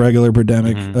 Or just regular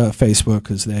Birdemic Facebook,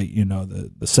 because they, you know,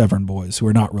 the Severn boys who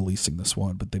are not releasing this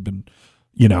one, but they've been,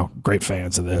 you know, great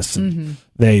fans of this. And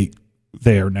they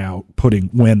are now putting,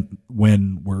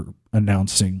 when we're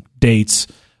announcing dates,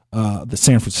 the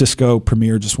San Francisco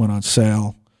premiere just went on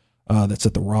sale. That's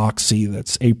at the Roxy.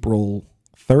 That's April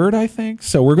 3rd, I think.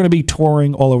 So we're going to be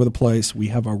touring all over the place. We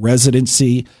have a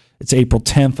residency. It's April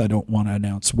 10th. I don't want to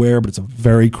announce where, but it's a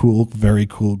very cool,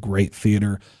 great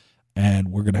theater.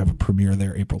 And we're going to have a premiere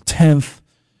there April 10th.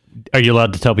 Are you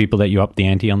allowed to tell people that you upped the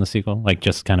ante on the sequel? Like,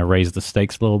 just kind of raise the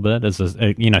stakes a little bit?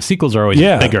 You know, sequels are always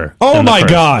bigger. Oh, my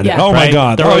God. Yeah. Oh, my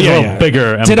God. They're always a little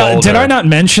bigger and bolder. Did I not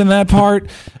mention that part?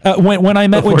 When I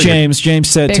met with James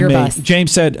said bigger to me, bust.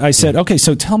 I said, okay,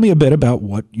 so tell me a bit about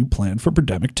what you plan for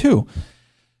Birdemic 2,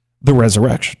 The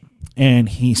Resurrection. And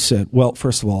he said, well,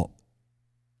 first of all,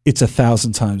 it's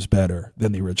 1,000 times better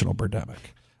than the original Birdemic.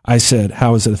 I said,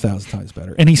 how is it 1,000 times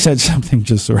better? And he said something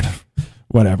just sort of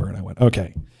whatever. And I went,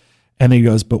 okay. And then he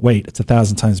goes, but wait, it's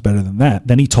 1,000 times better than that.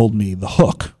 Then he told me the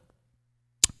hook,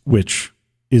 which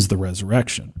is the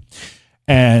resurrection.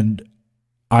 And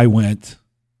I went,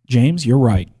 James, you're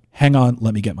right. Hang on,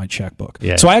 let me get my checkbook.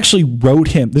 Yeah. So I actually wrote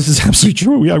him, this is absolutely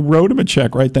true. I wrote him a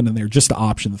check right then and there just to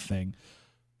option the thing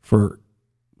for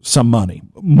some money.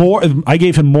 I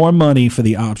gave him more money for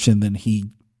the option than he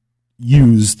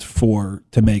used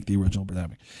to make the original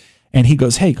Birdemic. And he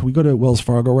goes, hey, can we go to Wells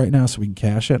Fargo right now so we can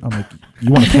cash it? I'm like,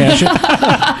 you want to cash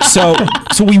it? So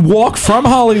we walk from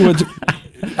Hollywood to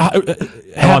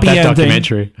happy ending.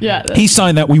 Documentary. Yeah. He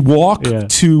signed that. We walk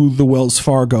to the Wells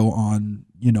Fargo on,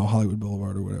 you know, Hollywood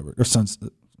Boulevard or whatever. Or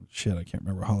Sunset. Shit, I can't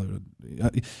remember Hollywood.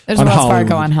 There's a Wells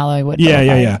Fargo on Hollywood Boulevard.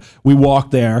 Yeah. We walk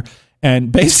there.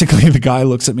 And basically the guy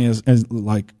looks at me as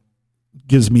like,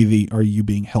 gives me the "Are you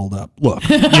being held up?" look,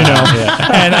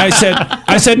 And I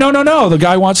said, no. The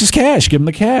guy wants his cash. Give him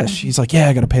the cash. He's like, yeah,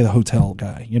 I got to pay the hotel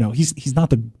guy. He's not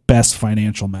the best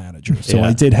financial manager, so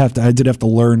I did have to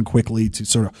learn quickly to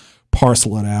sort of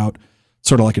parcel it out.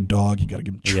 Sort of like a dog, you got to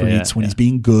give him treats when he's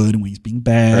being good and when he's being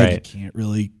bad. You can't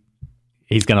really.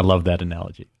 He's gonna love that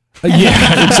analogy.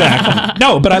 Yeah, exactly.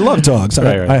 No, but I love dogs.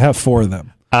 I have 4 of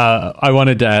them. I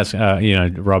wanted to ask,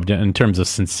 Rob, in terms of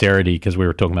sincerity, because we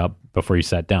were talking about before you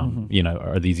sat down.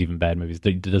 Are these even bad movies?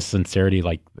 Does sincerity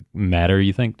matter?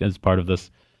 You think as part of this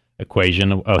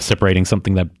equation of separating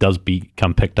something that does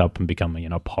become picked up and become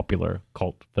a popular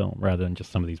cult film, rather than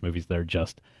just some of these movies that are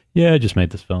just. Yeah, I just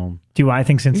made this film. Do I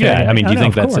think sincerity? Yeah, I mean, do you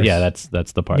think that's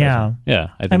that's the part? Yeah,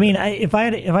 yeah. If I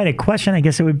had a question, I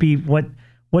guess it would be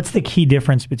what's the key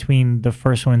difference between the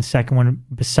first one and second one,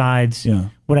 besides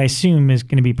what I assume is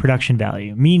going to be production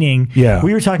value? Meaning,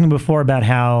 we were talking before about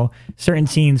how certain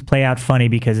scenes play out funny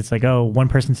because it's like, oh, one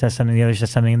person says something, the other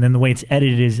says something, and then the way it's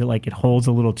edited is it holds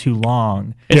a little too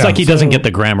long. It's like he doesn't get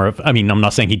the grammar of. I mean, I'm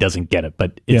not saying he doesn't get it,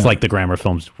 but it's like the grammar of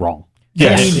film's wrong.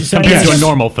 Yes, compared to a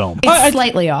normal film. It's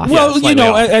slightly off. Well, slightly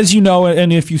off. As you know,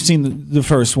 and if you've seen the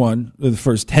first one, the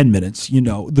first 10 minutes,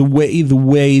 the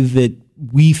way that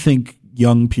we think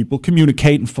young people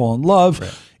communicate and fall in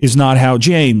love is not how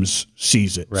James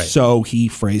sees it. Right. So he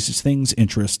phrases things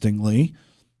interestingly,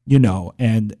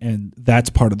 and that's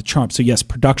part of the charm. So yes,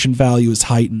 production value is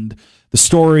heightened. The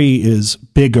story is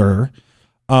bigger.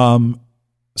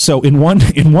 So in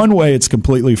one way, it's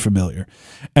completely familiar,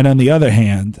 and on the other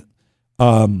hand.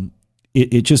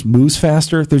 It just moves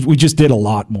faster. We just did a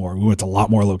lot more. We went to a lot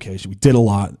more locations. We did a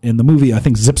lot. And the movie, I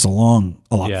think, zips along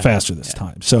a lot faster this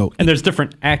time. So, and there's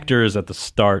different actors at the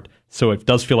start, so it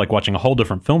does feel like watching a whole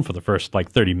different film for the first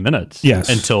 30 minutes. Yes.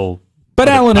 Until... But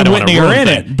Alan and Whitney are in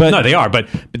it. But no, they are. But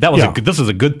that was this is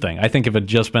a good thing. I think if it had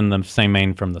just been the same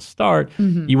main from the start,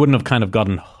 you wouldn't have kind of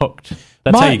gotten hooked.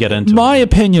 That's how you get into my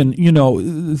opinion.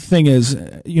 The thing is,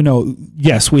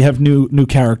 yes, we have new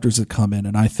characters that come in,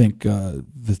 and I think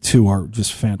the 2 are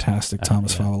just fantastic.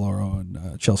 Thomas Favaloro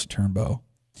and Chelsea Turnbow.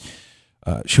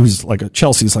 She was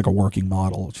Chelsea's like a working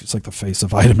model. She's like the face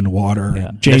of Vitamin Water.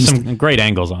 Yeah. James, there's some great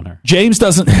angles on her. James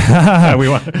doesn't. We have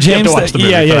to watch the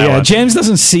movie. James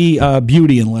doesn't see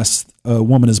beauty unless a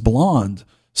woman is blonde.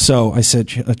 So I said,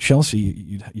 Chelsea,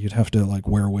 you'd have to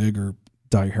wear a wig or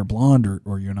dye your hair blonde,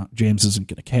 or you're not. James isn't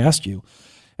going to cast you.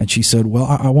 And she said, well,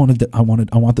 I want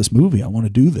this movie. I want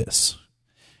to do this.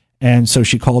 And so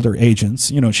she called her agents.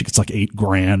 She gets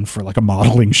 $8,000 for a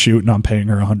modeling shoot, and I'm paying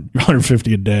her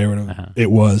 $150 a day or whatever it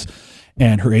was.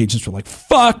 And her agents were like,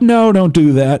 "Fuck no, don't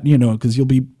do that." Because you'll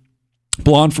be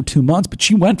blonde for 2 months. But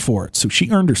she went for it, so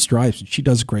she earned her stripes, and she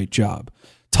does a great job.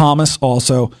 Thomas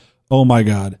also, oh my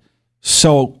God,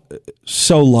 so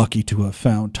lucky to have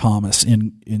found Thomas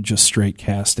in just straight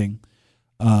casting.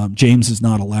 James is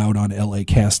not allowed on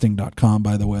lacasting.com,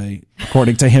 by the way,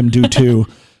 according to him, due to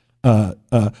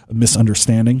a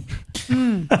misunderstanding.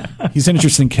 He's an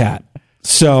interesting cat.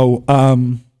 So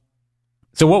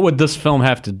what would this film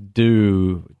have to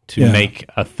do to make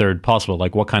a third possible?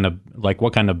 What kind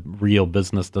of real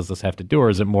business does this have to do,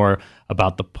 or is it more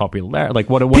about the popularity?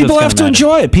 What people have to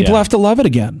enjoy it. People have to love it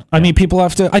again. I mean, people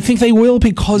have to. I think they will,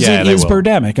 because it is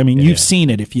Birdemic. I mean, you've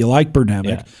seen it if you like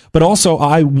Birdemic, but also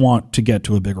I want to get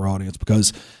to a bigger audience,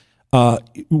 because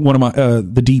one of my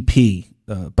the DP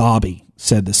Bobby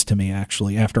said this to me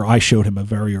actually after I showed him a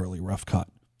very early rough cut,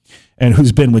 and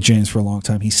who's been with James for a long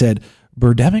time. He said,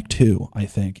 Birdemic 2, I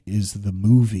think, is the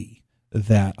movie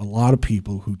that a lot of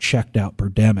people who checked out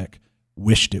Birdemic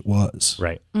wished it was.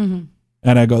 Right. Mm-hmm.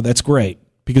 And I go, that's great,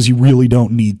 because you really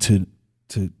don't need to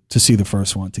see the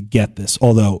first one to get this.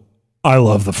 Although I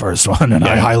love the first one, and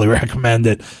I highly recommend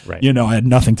it. Right. I had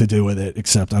nothing to do with it,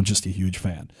 except I'm just a huge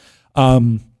fan.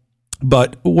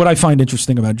 But what I find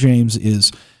interesting about James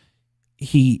is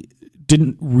he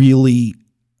didn't really,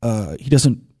 he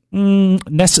doesn't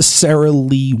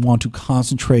necessarily want to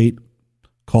concentrate,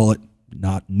 call it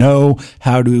not know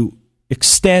how to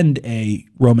extend a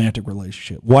romantic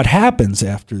relationship. What happens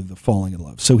after the falling in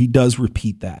love? So he does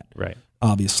repeat that, right?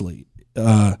 Obviously,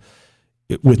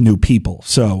 with new people.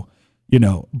 So,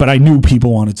 but I knew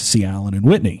people wanted to see Alan and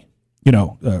Whitney,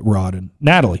 Rod and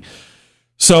Natalie.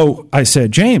 So I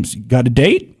said, James, you got a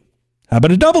date? How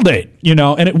about a double date?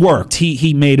 And it worked.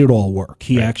 He made it all work.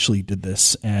 He actually did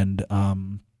this. And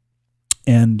can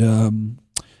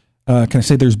I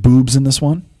say there's boobs in this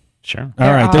one? Sure.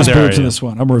 All right, there's boobs in this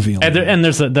one. I'm revealing. And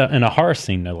there's in a horror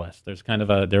scene, no less. There's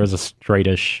there is a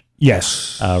straightish,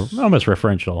 almost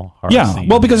referential horror scene.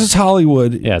 Well, because it's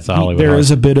Hollywood. Yeah, it's a Hollywood. There is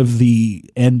a bit of the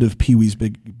end of Pee-wee's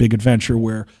Big Adventure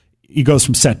where he goes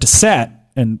from set to set,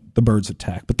 and the birds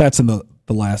attack. But that's in the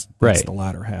last, that's Right. the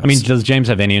latter half. I mean, does James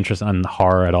have any interest on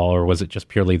horror at all, or was it just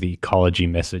purely the ecology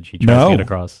message he tries to get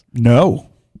across? No,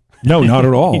 not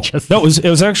at all. just- No, it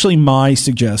was actually my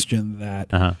suggestion that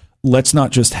Uh-huh. let's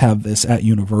not just have this at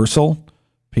Universal,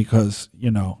 because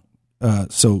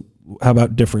so how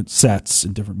about different sets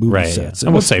and different movie Right. sets? Yeah.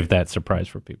 And we'll save that surprise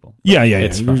for people. Yeah.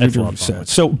 It's fun. It's a lot of fun.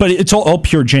 So, but it's all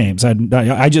pure James.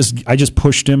 I just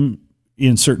pushed him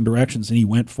in certain directions, and he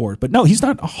went for it. But no, he's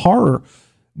not a horror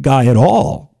guy at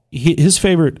all. His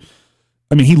favorite,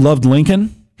 I mean, he loved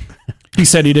Lincoln. He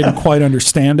said he didn't quite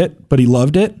understand it, but he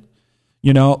loved it.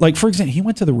 Like, for example, he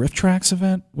went to the Riff Tracks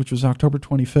event, which was October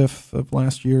 25th of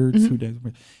last year, 2 days.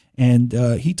 And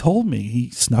he told me he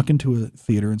snuck into a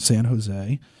theater in San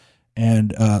Jose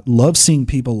and loved seeing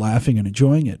people laughing and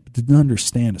enjoying it, but didn't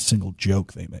understand a single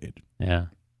joke they made. Yeah.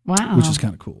 Wow. Which is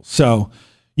kind of cool. So,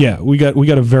 yeah, we got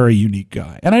a very unique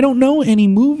guy. And I don't know any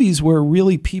movies where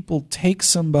really people take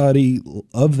somebody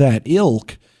of that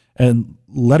ilk and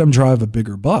let them drive a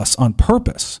bigger bus on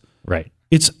purpose. Right.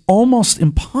 It's almost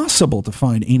impossible to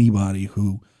find anybody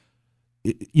who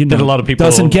Did a lot of people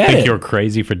doesn't get think it. you're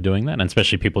crazy for doing that? And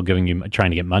especially people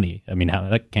trying to get money. I mean,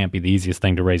 that can't be the easiest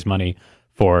thing to raise money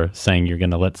for, saying you're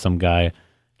going to let some guy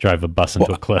drive a bus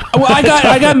into a cliff. Well,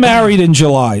 I got married in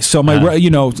July, so my very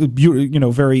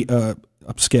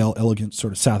upscale, elegant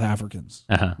sort of South Africans.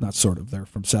 Not sort of, they're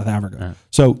from South Africa.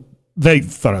 So they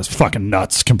thought I was fucking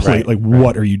nuts, complete. Right,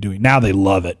 what are you doing? Now they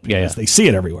love it because they see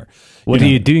it everywhere. What are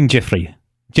you doing, Jeffrey?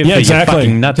 Jeffrey, Yeah, exactly. You're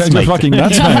fucking nuts, You're mate. fucking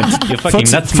nuts, mate. You're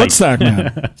fucking nuts, mate. Footstack,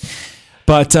 man.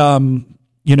 But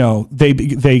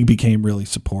they became really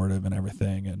supportive and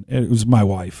everything, and it was my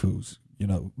wife who's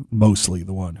mostly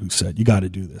the one who said, you got to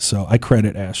do this. So I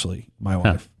credit Ashley, my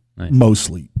wife, nice.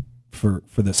 mostly for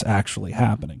this actually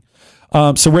happening.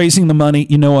 So raising the money,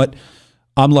 you know what?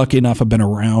 I'm lucky enough. I've been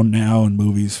around now in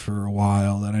movies for a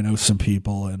while, and I know some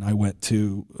people. And I went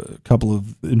to a couple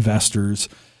of investors,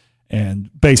 and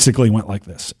basically went like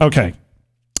this. Okay,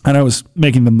 and I was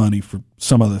making the money for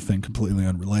some other thing completely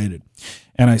unrelated,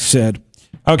 and I said,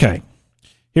 okay,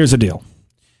 here's the deal.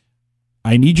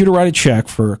 I need you to write a check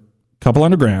for couple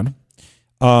 $100,000.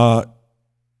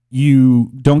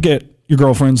 You don't get your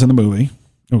girlfriends in the movie.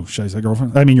 Oh, should I say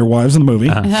girlfriend? I mean your wives in the movie.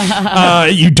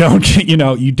 You don't get,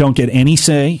 you don't get any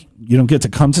say. You don't get to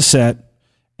come to set,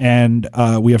 and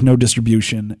we have no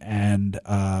distribution. And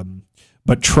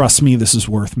but trust me, this is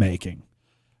worth making.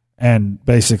 And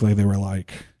basically, they were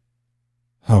like,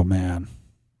 "Oh man,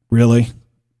 really?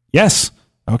 Yes,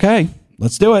 okay,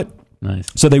 let's do it." Nice.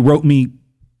 So they wrote me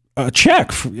a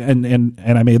check and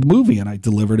I made the movie and I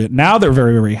delivered it. Now they're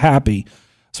very, very happy,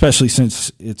 especially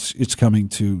since it's coming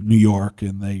to New York,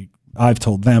 and I've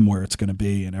told them where it's going to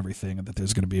be and everything, and that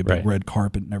there's going to be a big red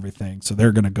carpet and everything. So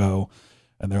they're going to go,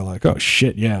 and they're like, oh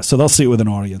shit, yeah. So they'll see it with an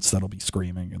audience that'll be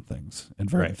screaming and things and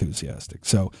very enthusiastic.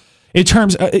 So in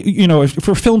terms,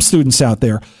 for film students out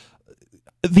there,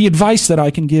 the advice that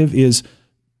I can give is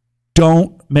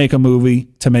don't make a movie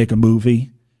to make a movie.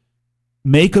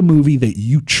 Make a movie that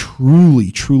you truly,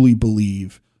 truly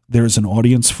believe there's an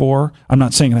audience for. I'm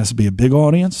not saying it has to be a big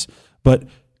audience, but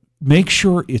make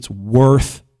sure it's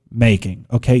worth making.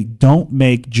 Okay, don't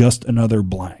make just another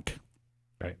blank.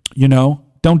 Right.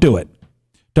 Don't do it.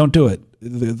 Don't do it.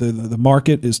 The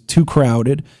market is too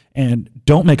crowded, and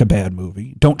don't make a bad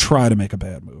movie. Don't try to make a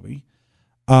bad movie.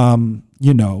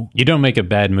 You don't make a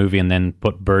bad movie and then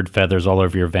put bird feathers all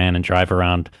over your van and drive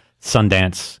around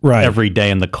Sundance every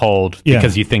day in the cold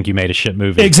because you think you made a shit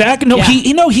movie. Exactly. No,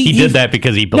 he did that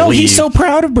because he believed. No, he's so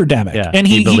proud of Birdemic. Yeah, and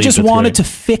he just wanted great. to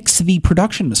fix the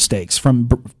production mistakes from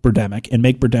Birdemic and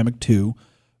make Birdemic 2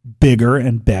 bigger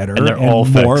and better and they're all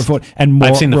more fixed. and more.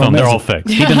 I've seen the film; they're all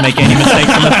fixed. He didn't make any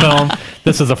mistakes in the film.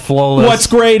 This is a flawless. What's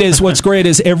great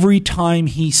is every time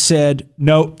he said,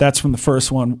 "Nope, that's from the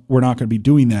first one. We're not going to be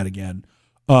doing that again."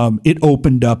 It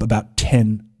opened up about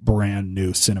 10 brand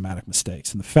new cinematic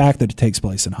mistakes, and the fact that it takes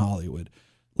place in Hollywood,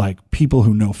 like, people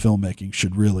who know filmmaking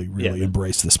should really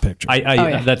embrace this picture.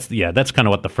 That's kind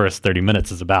of what the first 30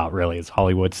 minutes is about, really, is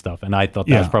Hollywood stuff. And I thought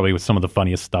that was probably some of the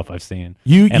funniest stuff I've seen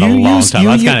in a long time.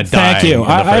 I was kind of dying. Thank you.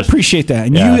 I appreciate that.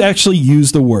 And you actually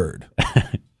used the word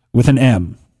with an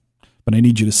M, but I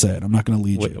need you to say it. I'm not going to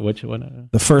lead you. Which one?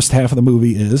 The first half of the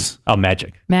movie is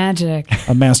magic. A masterpiece.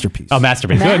 A masterpiece. A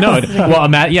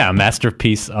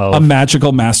masterpiece of... A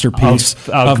magical masterpiece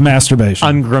of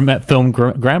masturbation. Film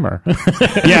grammar.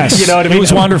 Yes. You know what I mean? It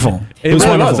was wonderful. It was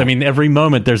wonderful. I mean, every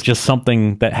moment there's just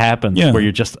something that happens where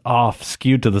you're just off,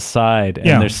 skewed to the side,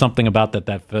 and there's something about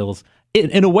that feels...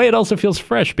 In a way, it also feels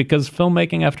fresh, because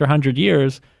filmmaking after 100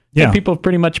 years Yeah. And people have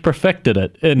pretty much perfected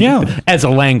it as a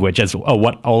language, as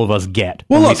what all of us get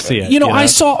Well, when look, we see it. I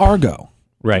saw Argo.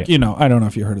 Right. I don't know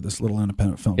if you heard of this little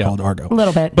independent film called Argo. A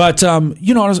little bit. But, I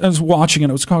was watching it.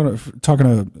 I was talking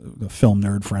to a film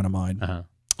nerd friend of mine. Uh-huh.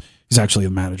 He's actually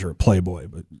the manager of Playboy,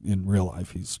 but in real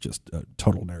life, he's just a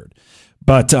total nerd.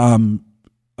 But, and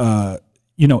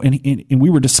we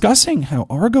were discussing how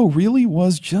Argo really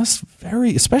was just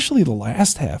especially the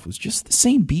last half, was just the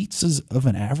same beats as of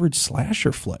an average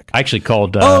slasher flick. I actually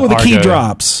called the Argo, key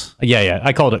drops. Yeah.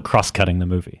 I called it cross-cutting the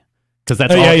movie. Because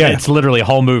that's it's literally a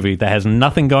whole movie that has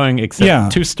nothing going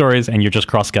except two stories, and you're just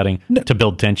cross-cutting to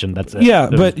buuld tension. That's it. Yeah,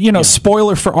 but,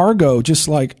 spoiler for Argo, just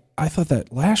like, I thought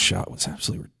that last shot was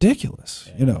absolutely ridiculous.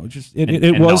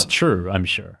 It was not true, I'm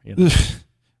sure.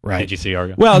 Right. Did you see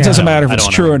Argo? Well, it doesn't matter if it's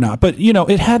true or not. But,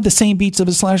 it had the same beats of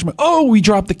a slasher movie. Oh, we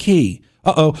dropped the key.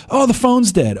 Uh-oh. Oh, the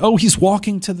phone's dead. Oh, he's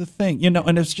walking to the thing.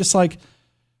 And it's just like,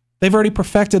 they've already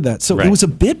perfected that. So it was a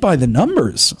bit by the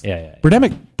numbers. Yeah.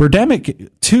 Birdemic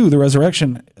 2, The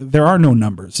Resurrection, there are no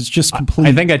numbers. It's just complete.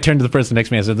 I think I turned to the person next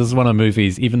to me and said, this is one of the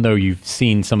movies, even though you've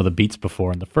seen some of the beats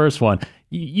before in the first one,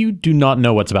 you do not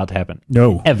know what's about to happen.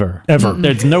 No. Ever.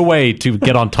 There's no way to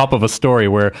get on top of a story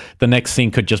where the next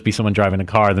scene could just be someone driving a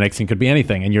car, the next scene could be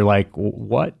anything, and you're like,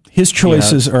 what? His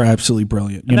choices are absolutely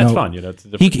brilliant. And that's fun.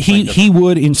 It's he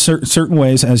would, in certain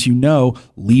ways, as you know,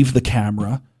 leave the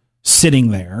camera sitting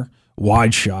there,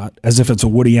 wide shot, as if it's a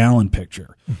Woody Allen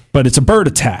picture. But it's a bird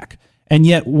attack. And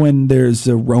yet when there's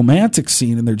a romantic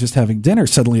scene and they're just having dinner,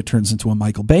 suddenly it turns into a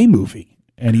Michael Bay movie.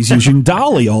 And he's using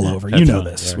Dolly all over. You know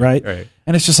this, right?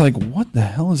 And it's just like, what the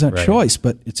hell is that choice?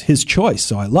 But it's his choice,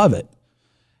 so I love it.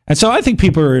 And so I think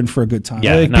people are in for a good time.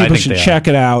 I think people should check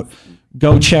it out.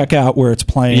 Go check out where it's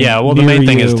playing. Yeah, well, the main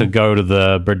thing is to go to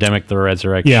the Birdemic The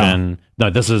Resurrection. Yeah. No,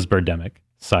 this is Birdemic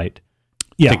site.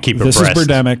 Yeah, to keep this abreast, is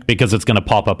Birdemic. Because it's going to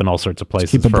pop up in all sorts of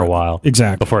places for a while.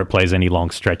 Exactly. Before it plays any long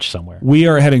stretch somewhere. We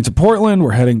are heading to Portland.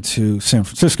 We're heading to San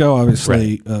Francisco,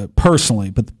 obviously,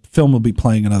 personally, but the film will be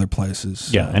playing in other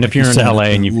places. Yeah, and if you're in LA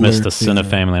and you've missed the Cine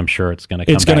Family, I'm sure it's going to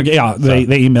come back. They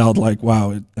emailed like,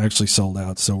 wow, it actually sold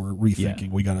out, so we're rethinking.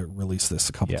 We got to release this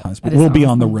a couple times. But we'll be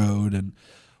on the road, and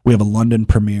we have a London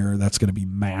premiere that's going to be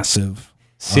massive.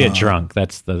 See it drunk.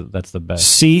 That's the best.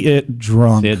 See it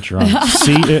drunk. See it drunk.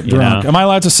 See it drunk. Am I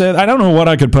allowed to say that? I don't know what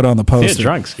I could put on the poster. See it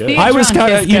drunk's good. I was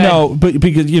kind of, but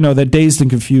because that Dazed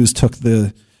and Confused took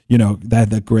the,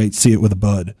 that great "See It with a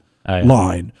Bud"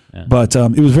 line. Yeah. But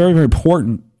it was very, very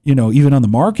important. Even on the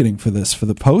marketing for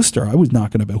the poster, I was not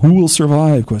going to be who will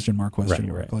survive? Question mark.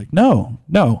 Right. Like no.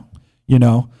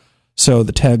 So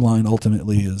the tagline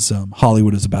ultimately is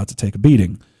Hollywood is about to take a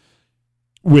beating.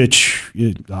 Which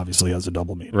it obviously has a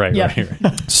double meaning. Right.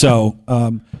 So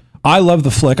I love the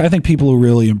flick. I think people will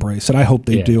really embrace it. I hope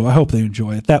they do. I hope they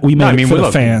enjoy it. That we made it for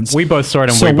the fans. We both saw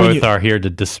it, and so we both are here to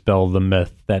dispel the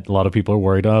myth that a lot of people are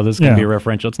worried, this is going to be a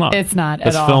referential. It's not. It's not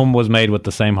This at all. film was made with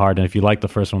the same heart, and if you like the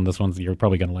first one, this one's, you're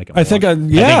probably going to like it more. I think you're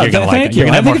going to like it. You're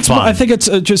going to have more fun. I think it's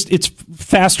it's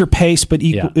faster paced, but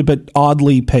but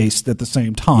oddly paced at the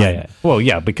same time. Yeah.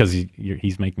 Well, because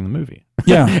he's making the movie.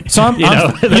 Yeah. So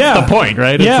that's the point,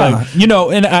 right? Yeah. It's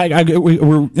like, and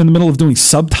we're in the middle of doing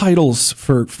subtitles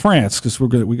for France because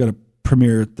we got to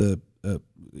premiere at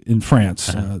in France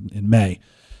in May.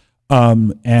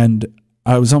 And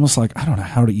I was almost like, I don't know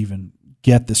how to even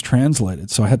get this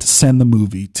translated. So I had to send the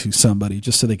movie to somebody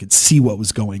just so they could see what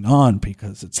was going on,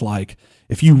 because it's like,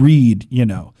 if you read,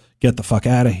 get the fuck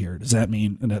out of here, does that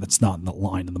mean that it's not in the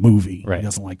line in the movie? Right. He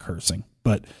doesn't like cursing,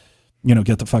 but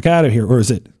get the fuck out of here. Or is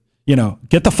it,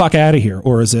 get the fuck out of here?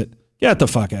 Or is it, get the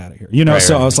fuck out of here? I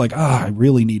was like, I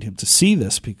really need him to see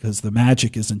this, because the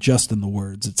magic isn't just in the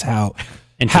words. It's how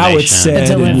it's said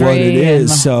and what it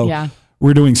is. So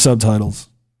we're doing subtitles.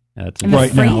 And the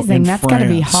phrasing, that's got to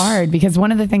be hard, because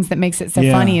one of the things that makes it so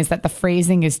funny is that the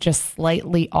phrasing is just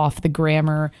slightly off the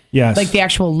grammar. Yes. Like the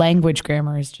actual language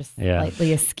grammar is just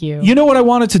slightly askew. You know what I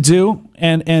wanted to do?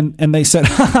 And they said,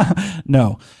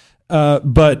 no.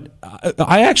 But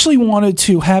I actually wanted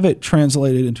to have it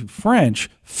translated into French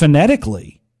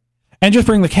phonetically and just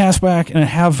bring the cast back and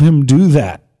have him do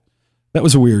that. That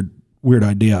was a weird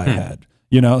idea I had,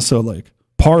 so like,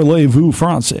 parlez-vous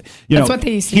français? That's what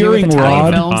they used to do with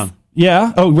Italian films.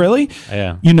 Yeah. Oh, really?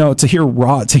 Yeah. To hear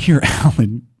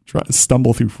Alan try to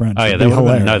stumble through French. Oh, yeah.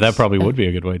 That probably would be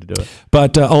a good way to do it.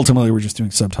 But ultimately, we're just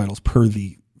doing subtitles per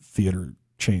the theater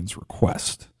chain's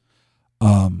request.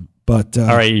 All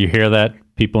right, you hear that,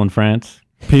 people in France?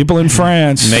 People in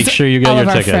France. Make sure you get your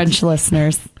tickets. All of our French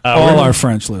listeners. All our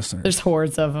French listeners. There's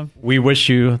hordes of them. We wish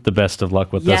you the best of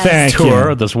luck with this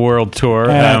tour, this world tour.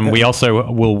 We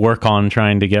also will work on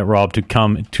trying to get Rob to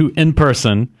come to in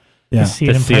person Yeah. see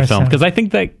to it in see a film, person. because I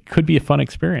think that could be a fun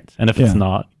experience. And if it's Yeah.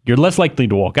 not, you're less likely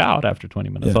to walk out after 20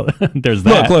 minutes. Yeah. So there's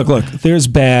that. Look. There's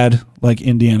bad, like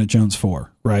Indiana Jones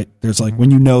 4, right? There's like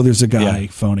when you know there's a guy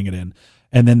phoning it in,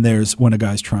 and then there's when a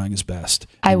guy's trying his best.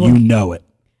 You know it,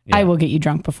 I will get you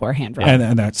drunk beforehand, Rob.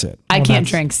 and that's it. I can't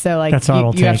drink, so like that's all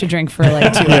it'll you have take. to drink for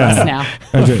like 2 hours now.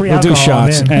 Free We'll do alcohol,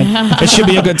 shots, man. and it should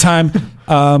be a good time.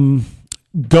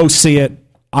 Go see it.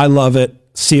 I love it.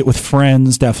 See it with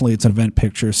friends. Definitely, it's an event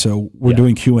picture. So we're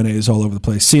doing Q&As all over the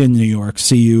place. See you in New York.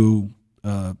 See you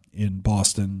in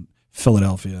Boston,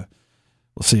 Philadelphia.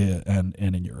 We'll see you and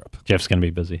in Europe. Jeff's going to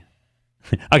be busy.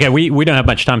 Okay, we don't have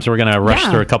much time, so we're going to rush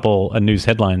Yeah. through a couple of news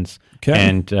headlines. Okay.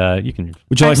 And you can...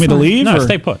 Would you like me to Excellent. leave? No, or-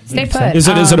 stay put. Stay put. Is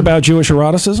it about Jewish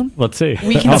eroticism? Let's see.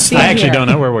 We can see I actually here. don't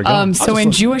know where we're going. So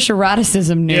in Jewish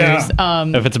eroticism news,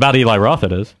 If it's about Eli Roth,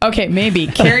 it is. okay, maybe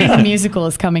Carrie the musical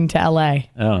is coming to LA.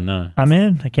 Oh, no. I'm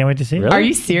in. I can't wait to see it. Really? Are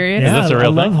you serious? Yeah, Is this a real I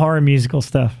love thing? horror musical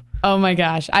stuff. Oh my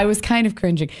gosh, I was kind of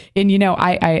cringing. And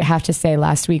I have to say,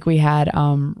 last week we had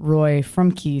Roy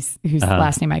Frumkes, whose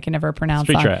last name I can never pronounce.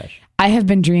 Street on. Trash. I have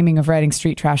been dreaming of writing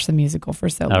Street Trash the musical for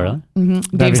so long. Oh, really? Mm-hmm.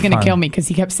 That'd Dave's be going to fun. kill me because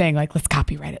he kept saying like, let's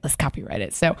copyright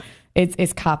it. So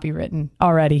it's copywritten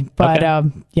already. But Okay.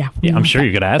 yeah, Yeah, I'm sure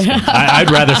you could ask him. I'd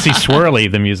rather see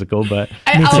Swirly, the musical, but...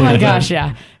 oh my gosh,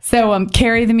 yeah. So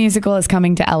Carrie the musical is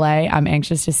coming to LA. I'm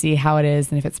anxious to see how it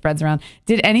is and if it spreads around.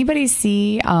 Did anybody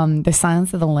see The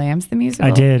Silence of the Lambs, the musical?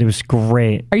 I did. It was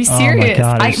great. Are you Oh my serious?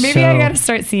 God, it was Maybe I so- got to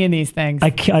start seeing these things.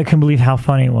 I couldn't believe how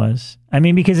funny it was. I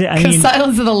mean, because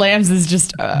Silence of the Lambs is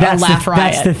just a laugh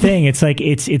riot. That's the thing. It's like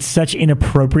it's such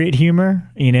inappropriate humor.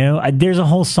 There's a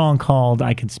whole song called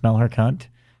 "I Can Smell Her Cunt,"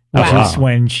 which Wow. is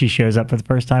when she shows up for the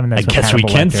first time. And that's I guess we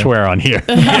can swear on here.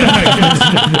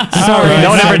 Sorry, No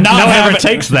one ever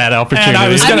takes that opportunity. And I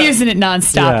was I'm gonna- using it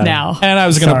nonstop now. And I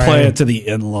was going to Sorry. play it to the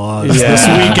in-laws this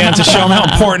weekend to show them how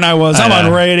important I was. I'm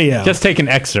on radio. Just take an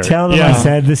excerpt. Tell them I Yeah.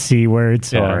 said the C word.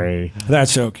 Sorry.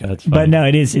 That's okay. That's funny. But no,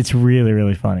 it's really,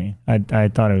 really funny. I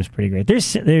thought it was pretty great.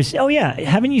 There's oh yeah,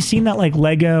 haven't you seen that like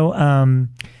Lego?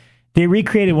 They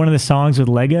recreated one of the songs with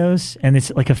Legos, and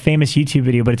it's like a famous YouTube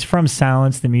video, but it's from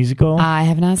Silence the musical. I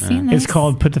have not seen this. It's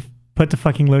called "Put the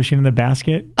Fucking Lotion in the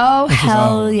Basket." Oh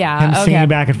hell Him yeah! singing Okay.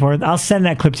 back and forth. I'll send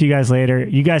that clip to you guys later.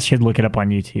 You guys should look it up on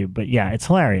YouTube. But yeah, it's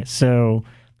hilarious. So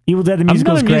Evil Dead the I'm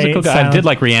musical not is a great. musical guy. I Silence- did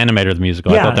like Reanimator the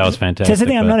musical. I thought that was fantastic. That's the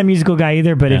thing. I'm but- not a musical guy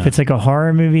either. But if Yeah. it's like a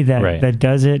horror movie that Right. that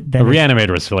does it, then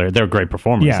Reanimator was hilarious. They were great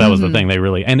performers. Yeah. That was the thing. They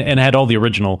really and had all the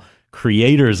original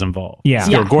creators involved. Yeah.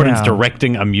 Stuart Yeah. Gordon's Yeah.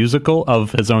 directing a musical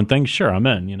of his own thing. Sure, I'm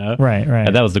in. Right.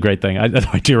 And that was the great thing. I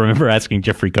do remember asking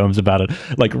Jeffrey Combs about it,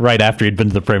 like right after he'd been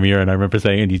to the premiere, and I remember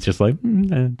saying, and he's just like,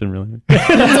 didn't really.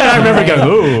 I remember going,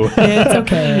 ooh, It's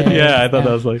okay. yeah. I thought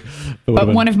that was like. But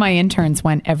one of my interns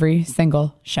went every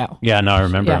single show. Yeah, no, I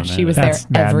remember. Yeah, him, she was That's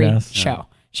there every madness. show.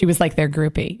 She was like their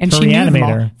groupie, and For she knew them all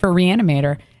Reanimator. for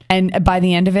Reanimator. And by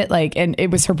the end of it, and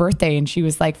it was her birthday, and she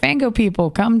was like, "Fango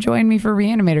people, come join me for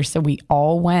Reanimator." So we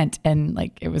all went, and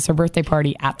it was her birthday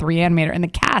party at the Reanimator, and the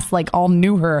cast all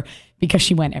knew her because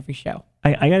she went every show.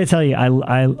 I got to tell you, I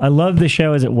love the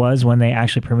show as it was when they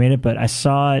actually premiered it, but I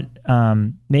saw it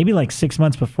maybe 6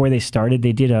 months before they started.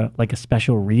 They did a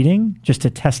special reading just to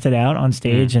test it out on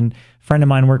stage, and a friend of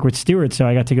mine worked with Stewart, so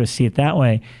I got to go see it that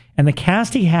way. And the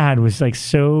cast he had was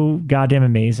so goddamn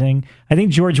amazing. I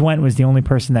think George Wendt was the only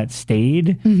person that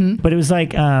stayed, but it was the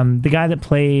guy that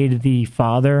played the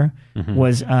father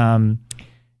was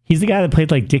he's the guy that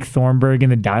played Dick Thornburg in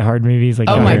the Die Hard movies, Oh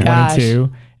Die my Hard 1 gosh. and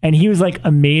 2. And he was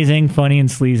amazing, funny, and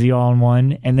sleazy all in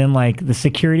one. And then the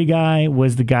security guy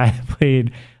was the guy that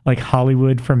played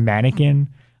Hollywood from Mannequin.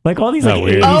 All these Oh,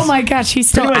 weird. 80s. Oh my gosh, he's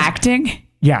still Pretty much- acting.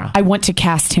 Yeah. I want to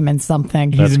cast him in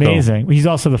something. He's That's cool. amazing. He's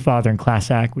also the father in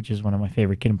Class Act, which is one of my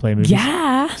favorite Kid and Play movies.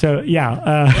 Yeah. So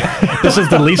yeah, This is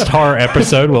the least horror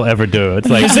episode we'll ever do. It's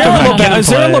like Is there a Play.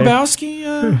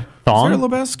 Lebowski? Thong? Is there a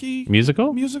Lebowski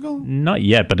musical? musical? Not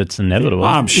yet, but it's inevitable.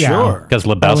 I'm sure. Because I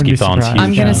wouldn't Lebowski be Thon's surprised. huge.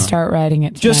 I'm gonna Yeah. start writing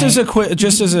it. Just tonight.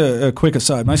 as a quick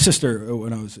aside, my sister,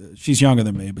 when she's younger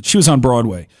than me, but she was on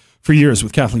Broadway for years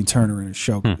with Kathleen Turner in a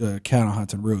show, Cat on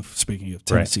Haunted Roof. Speaking of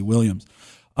Tennessee Williams,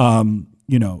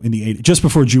 in the 80s, just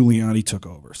before Giuliani took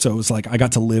over. So it was I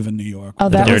got to live in New York. Oh,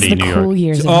 that was Dirty the New cool York.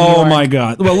 years. Of New Oh York. my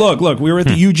God! Well, look, we were at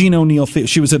the Eugene O'Neill Theater.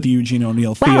 She was at the Eugene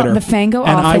O'Neill Wow, Theater. the Fango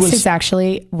and I office was- is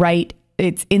actually right.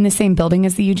 It's in the same building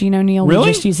as the Eugene O'Neill. Really?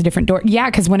 We just use a different door.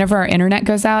 Yeah, because whenever our internet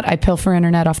goes out, I pilfer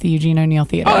internet off the Eugene O'Neill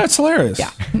Theater. Oh, that's hilarious.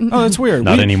 Yeah. Oh, that's weird.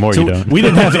 Not anymore, you don't. We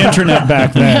didn't have internet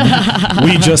back then.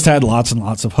 We just had lots and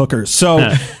lots of hookers.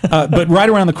 So, but right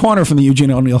around the corner from the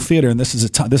Eugene O'Neill Theater, and this is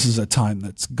a time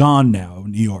that's gone now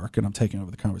in New York, and I'm taking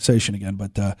over the conversation again,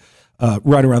 but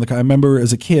right around the. I remember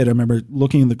as a kid, I remember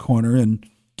looking in the corner and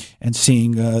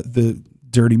seeing the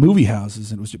dirty movie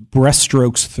houses, and it was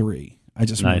Breaststrokes 3. I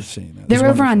just remember seeing that. They're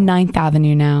over on 9th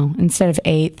Avenue now instead of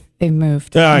 8th. They've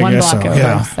moved one block over.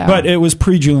 Yeah. So. But it was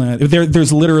pre-Julian.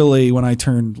 There's literally, when I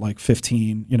turned like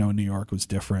 15, in New York it was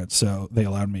different. So they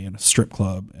allowed me in a strip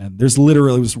club, and there's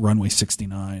literally, it was Runway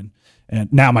 69.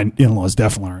 And now my in-laws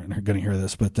definitely aren't going to hear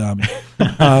this, but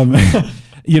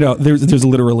there's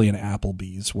literally an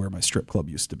Applebee's where my strip club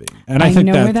used to be, and I think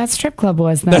know where that strip club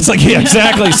was. Then. That's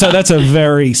exactly. So that's a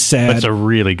very sad. It's a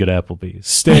really good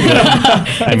Applebee's.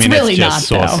 It's really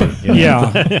just not saucy. though.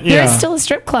 Yeah. There's still a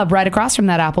strip club right across from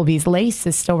that Applebee's. Lace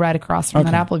is still right across from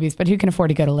that Applebee's, but who can afford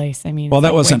to go to Lace? I mean, well,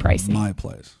 that wasn't pricey. my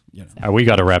place. We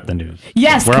got to wrap the news.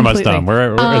 Yes, we're completely. almost done.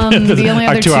 We're the only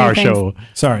our other 2-hour two show.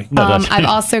 Sorry. I've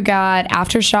also got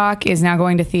Aftershock is now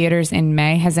going to theaters in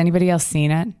May. Has anybody else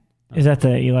seen it? Is that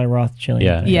the Eli Roth Chile?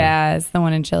 Yeah, it's the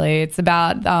one in Chile. It's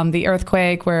about the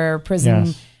earthquake where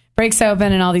prison breaks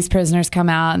open and all these prisoners come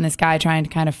out, and this guy trying to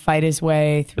kind of fight his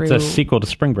way through. It's a sequel to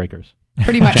Spring Breakers.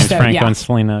 Pretty much James so, Franco and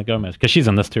Selena Gomez, because she's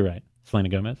in this too, right? Selena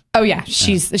Gomez. Oh yeah,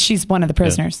 she's one of the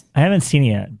prisoners. I haven't seen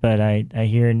it yet, but I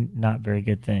hear not very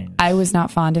good things. I was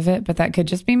not fond of it, but that could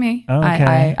just be me. Oh,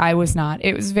 okay. I was not.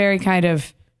 It was very kind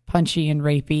of punchy and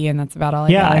rapey, and that's about all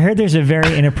I got. I heard there's a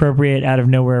very inappropriate out of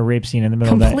nowhere rape scene in the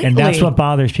middle of that, and that's what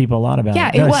bothers people a lot about it.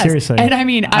 Yeah, it was. Seriously. And I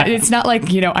mean, it's not like,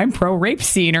 I'm pro rape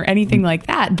scene or anything like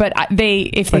that, but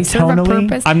if they serve a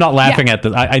purpose. I'm not laughing at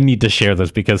this. I need to share this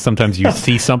because sometimes you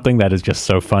see something that is just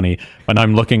so funny. When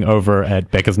I'm looking over at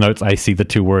Becca's notes, I see the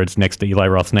two words next to Eli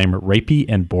Roth's name, rapey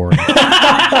and boring.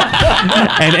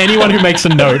 And anyone who makes a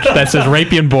note that says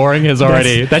rapey and boring is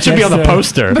already, that should be on the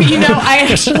poster. But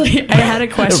I had a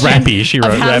question. Rappy, she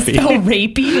wrote how rappy. To spell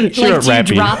rapey? She wrote do rappy.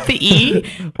 You drop the E?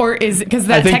 Or is because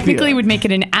that technically would make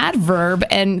it an adverb,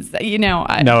 and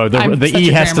No, the E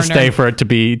has to stay for it to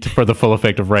be for the full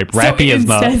effect of rape. Rappy is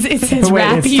not. It says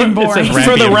rappy and boring.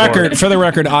 For the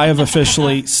record, I have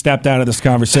officially stepped out of this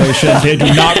conversation. They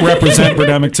do not represent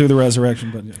Birdemic to the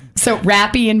resurrection. But So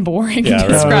rappy and boring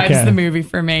describes the movie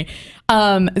for me.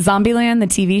 Zombieland, the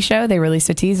TV show, they released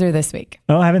a teaser this week.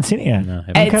 Oh, I haven't seen it yet. No,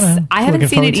 I haven't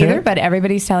seen it either, but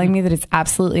everybody's telling me that it's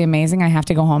absolutely amazing. I have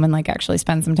to go home and actually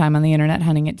spend some time on the internet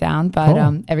hunting it down,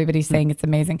 but everybody's saying it's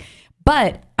amazing.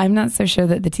 But I'm not so sure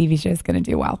that the TV show is going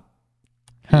to do well.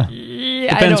 Huh.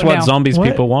 Depends what zombies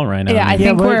people want right now. Yeah, I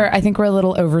think we're a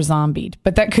little over zombied,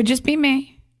 but that could just be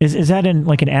me. Is that an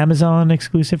Amazon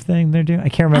exclusive thing they're doing? I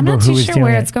can't remember who was doing it. I'm not too sure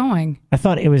where it's going. I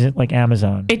thought it was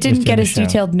Amazon. It didn't get as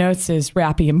detailed notes as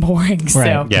rappy and boring.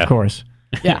 Right, so. of course.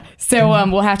 Yeah. So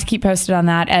we'll have to keep posted on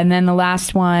that. And then the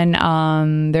last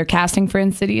one, they're casting for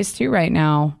Insidious 2 right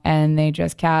now. And they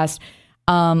just cast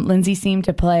Lindsay seemed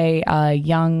to play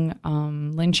young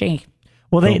Lin Shaye.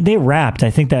 Well, they wrapped.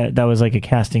 I think that was a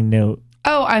casting note.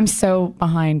 Oh, I'm so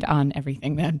behind on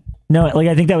everything then. No,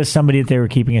 I think that was somebody that they were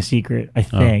keeping a secret, I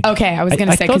think. Okay, I was going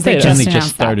to say, because they just announced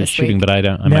started shooting, but I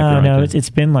don't. No, it's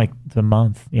been the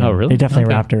month. Oh, really? They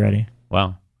definitely wrapped already.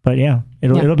 Wow. But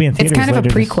it'll be in theaters. It's kind of a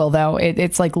later prequel, though.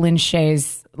 It's like Lin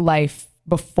Shaye's life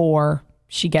before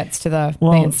she gets to the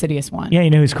Insidious one. Yeah,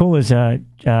 who's cool is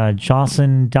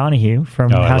Jocelyn Donahue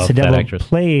from House of Devil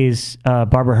plays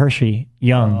Barbara Hershey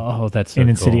young. Oh, that's so in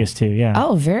Insidious 2. Yeah.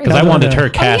 Oh, very. Because I wanted her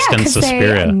cast in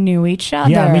Suspiria. They knew each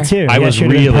other. Yeah, me too. I was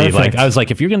really I was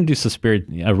like, if you're going to do Suspiria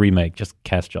a remake, just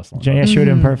cast Jocelyn. Yeah, she would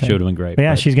have been perfect. She would have been great. But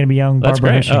yeah, she's going to be young. That's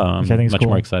Barbara great. Hershey, I'm which I think is much cool.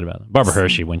 more excited about it. Barbara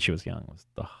Hershey, when she was young, was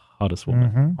the hottest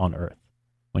woman on earth.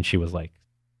 When she was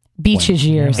Beaches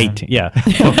years. 18. Yeah.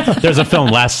 There's a film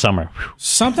last summer.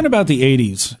 Something about the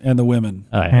 80s and the women.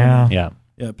 Yeah.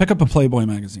 Pick up a Playboy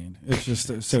magazine. It's just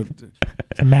it's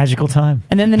a magical time.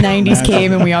 And then the 90s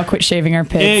came and we all quit shaving our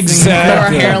pits. Exactly.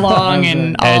 And grew our hair long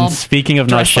and speaking of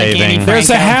not shaving, there's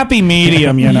a happy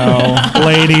medium,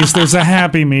 ladies. There's a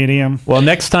happy medium. Well,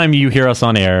 next time you hear us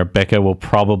on air, Becca will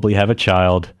probably have a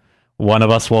child. One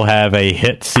of us will have a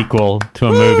hit sequel to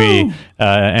a movie.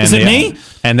 Is it me?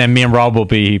 And then me and Rob will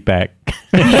be back.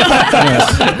 Now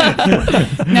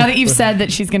that you've said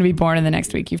that she's going to be born in the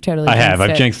next week, you've totally jinxed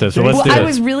I've jinxed it. So let's do it. I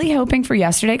was really hoping for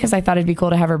yesterday because I thought it'd be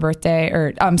cool to have her birthday,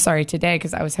 today,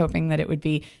 because I was hoping that it would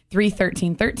be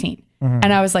 3/13/13.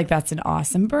 And I was like, that's an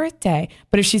awesome birthday.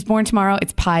 But if she's born tomorrow,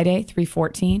 it's Pi Day,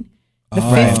 3/14. The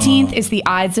 15th is the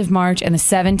Ides of March, and the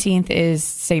 17th is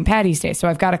St. Patty's Day. So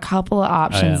I've got a couple of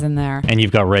options in there. And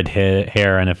you've got red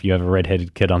hair, and if you have a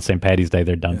redheaded kid on St. Patty's Day,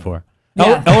 they're done for.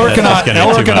 Yeah. Elric That's gonna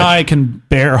be too and much. I can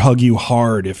bear hug you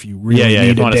hard if you really Yeah,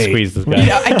 need you a want to date. squeeze this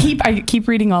guy. I keep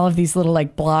reading all of these little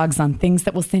like blogs on things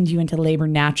that will send you into labor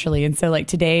naturally. And so like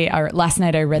today or last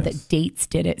night I read that dates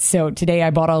did it. So today I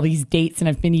bought all these dates and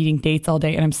I've been eating dates all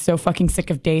day and I'm so fucking sick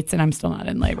of dates and I'm still not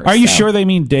in labor. Are you so. sure they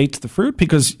mean dates the fruit?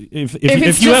 Because if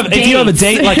it's you have just if you have a dates.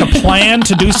 date like a plan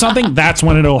to do something, that's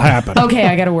when it'll happen. Okay,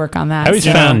 I got to work on that. I always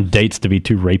so. found dates to be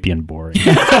too rapey and boring.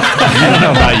 I don't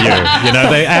know about you. You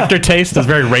know, the aftertaste is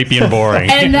very rapey and boring.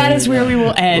 And that is where we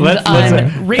will end Let's- on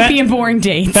let's- rapey and boring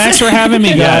dates. Thanks for having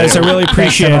me, guys. I really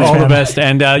appreciate it. All the best.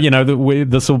 And,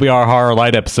 this will be our Horror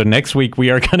Light episode. Next week, we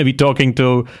are going to be talking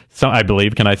to some, I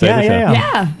believe, can I say this?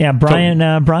 Yeah.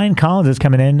 Brian Collins is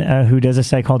coming in, who does a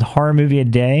site called Horror Movie a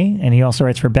Day, and he also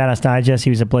writes for Badass Digest. He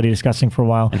was at Bloody Disgusting for a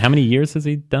while. And how many years has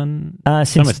he done?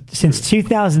 Since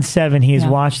 2007, he has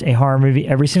watched a horror movie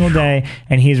every single day,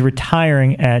 and he's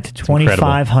retiring at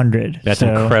 2,500. That's So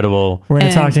incredible. We're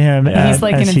going to talk to him. He's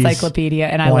like an as encyclopedia,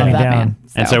 and I love winding that down. man.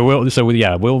 And so we'll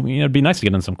it'd be nice to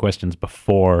get in some questions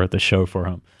before the show for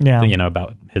him. Yeah.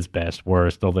 About his best,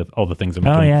 worst, all the things in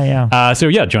between. Oh,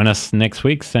 yeah. Join us next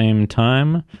week, same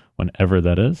time, whenever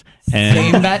that is. And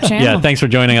Same bat channel. yeah, thanks for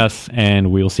joining us,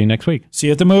 and we'll see you next week. See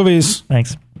you at the movies.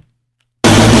 Thanks.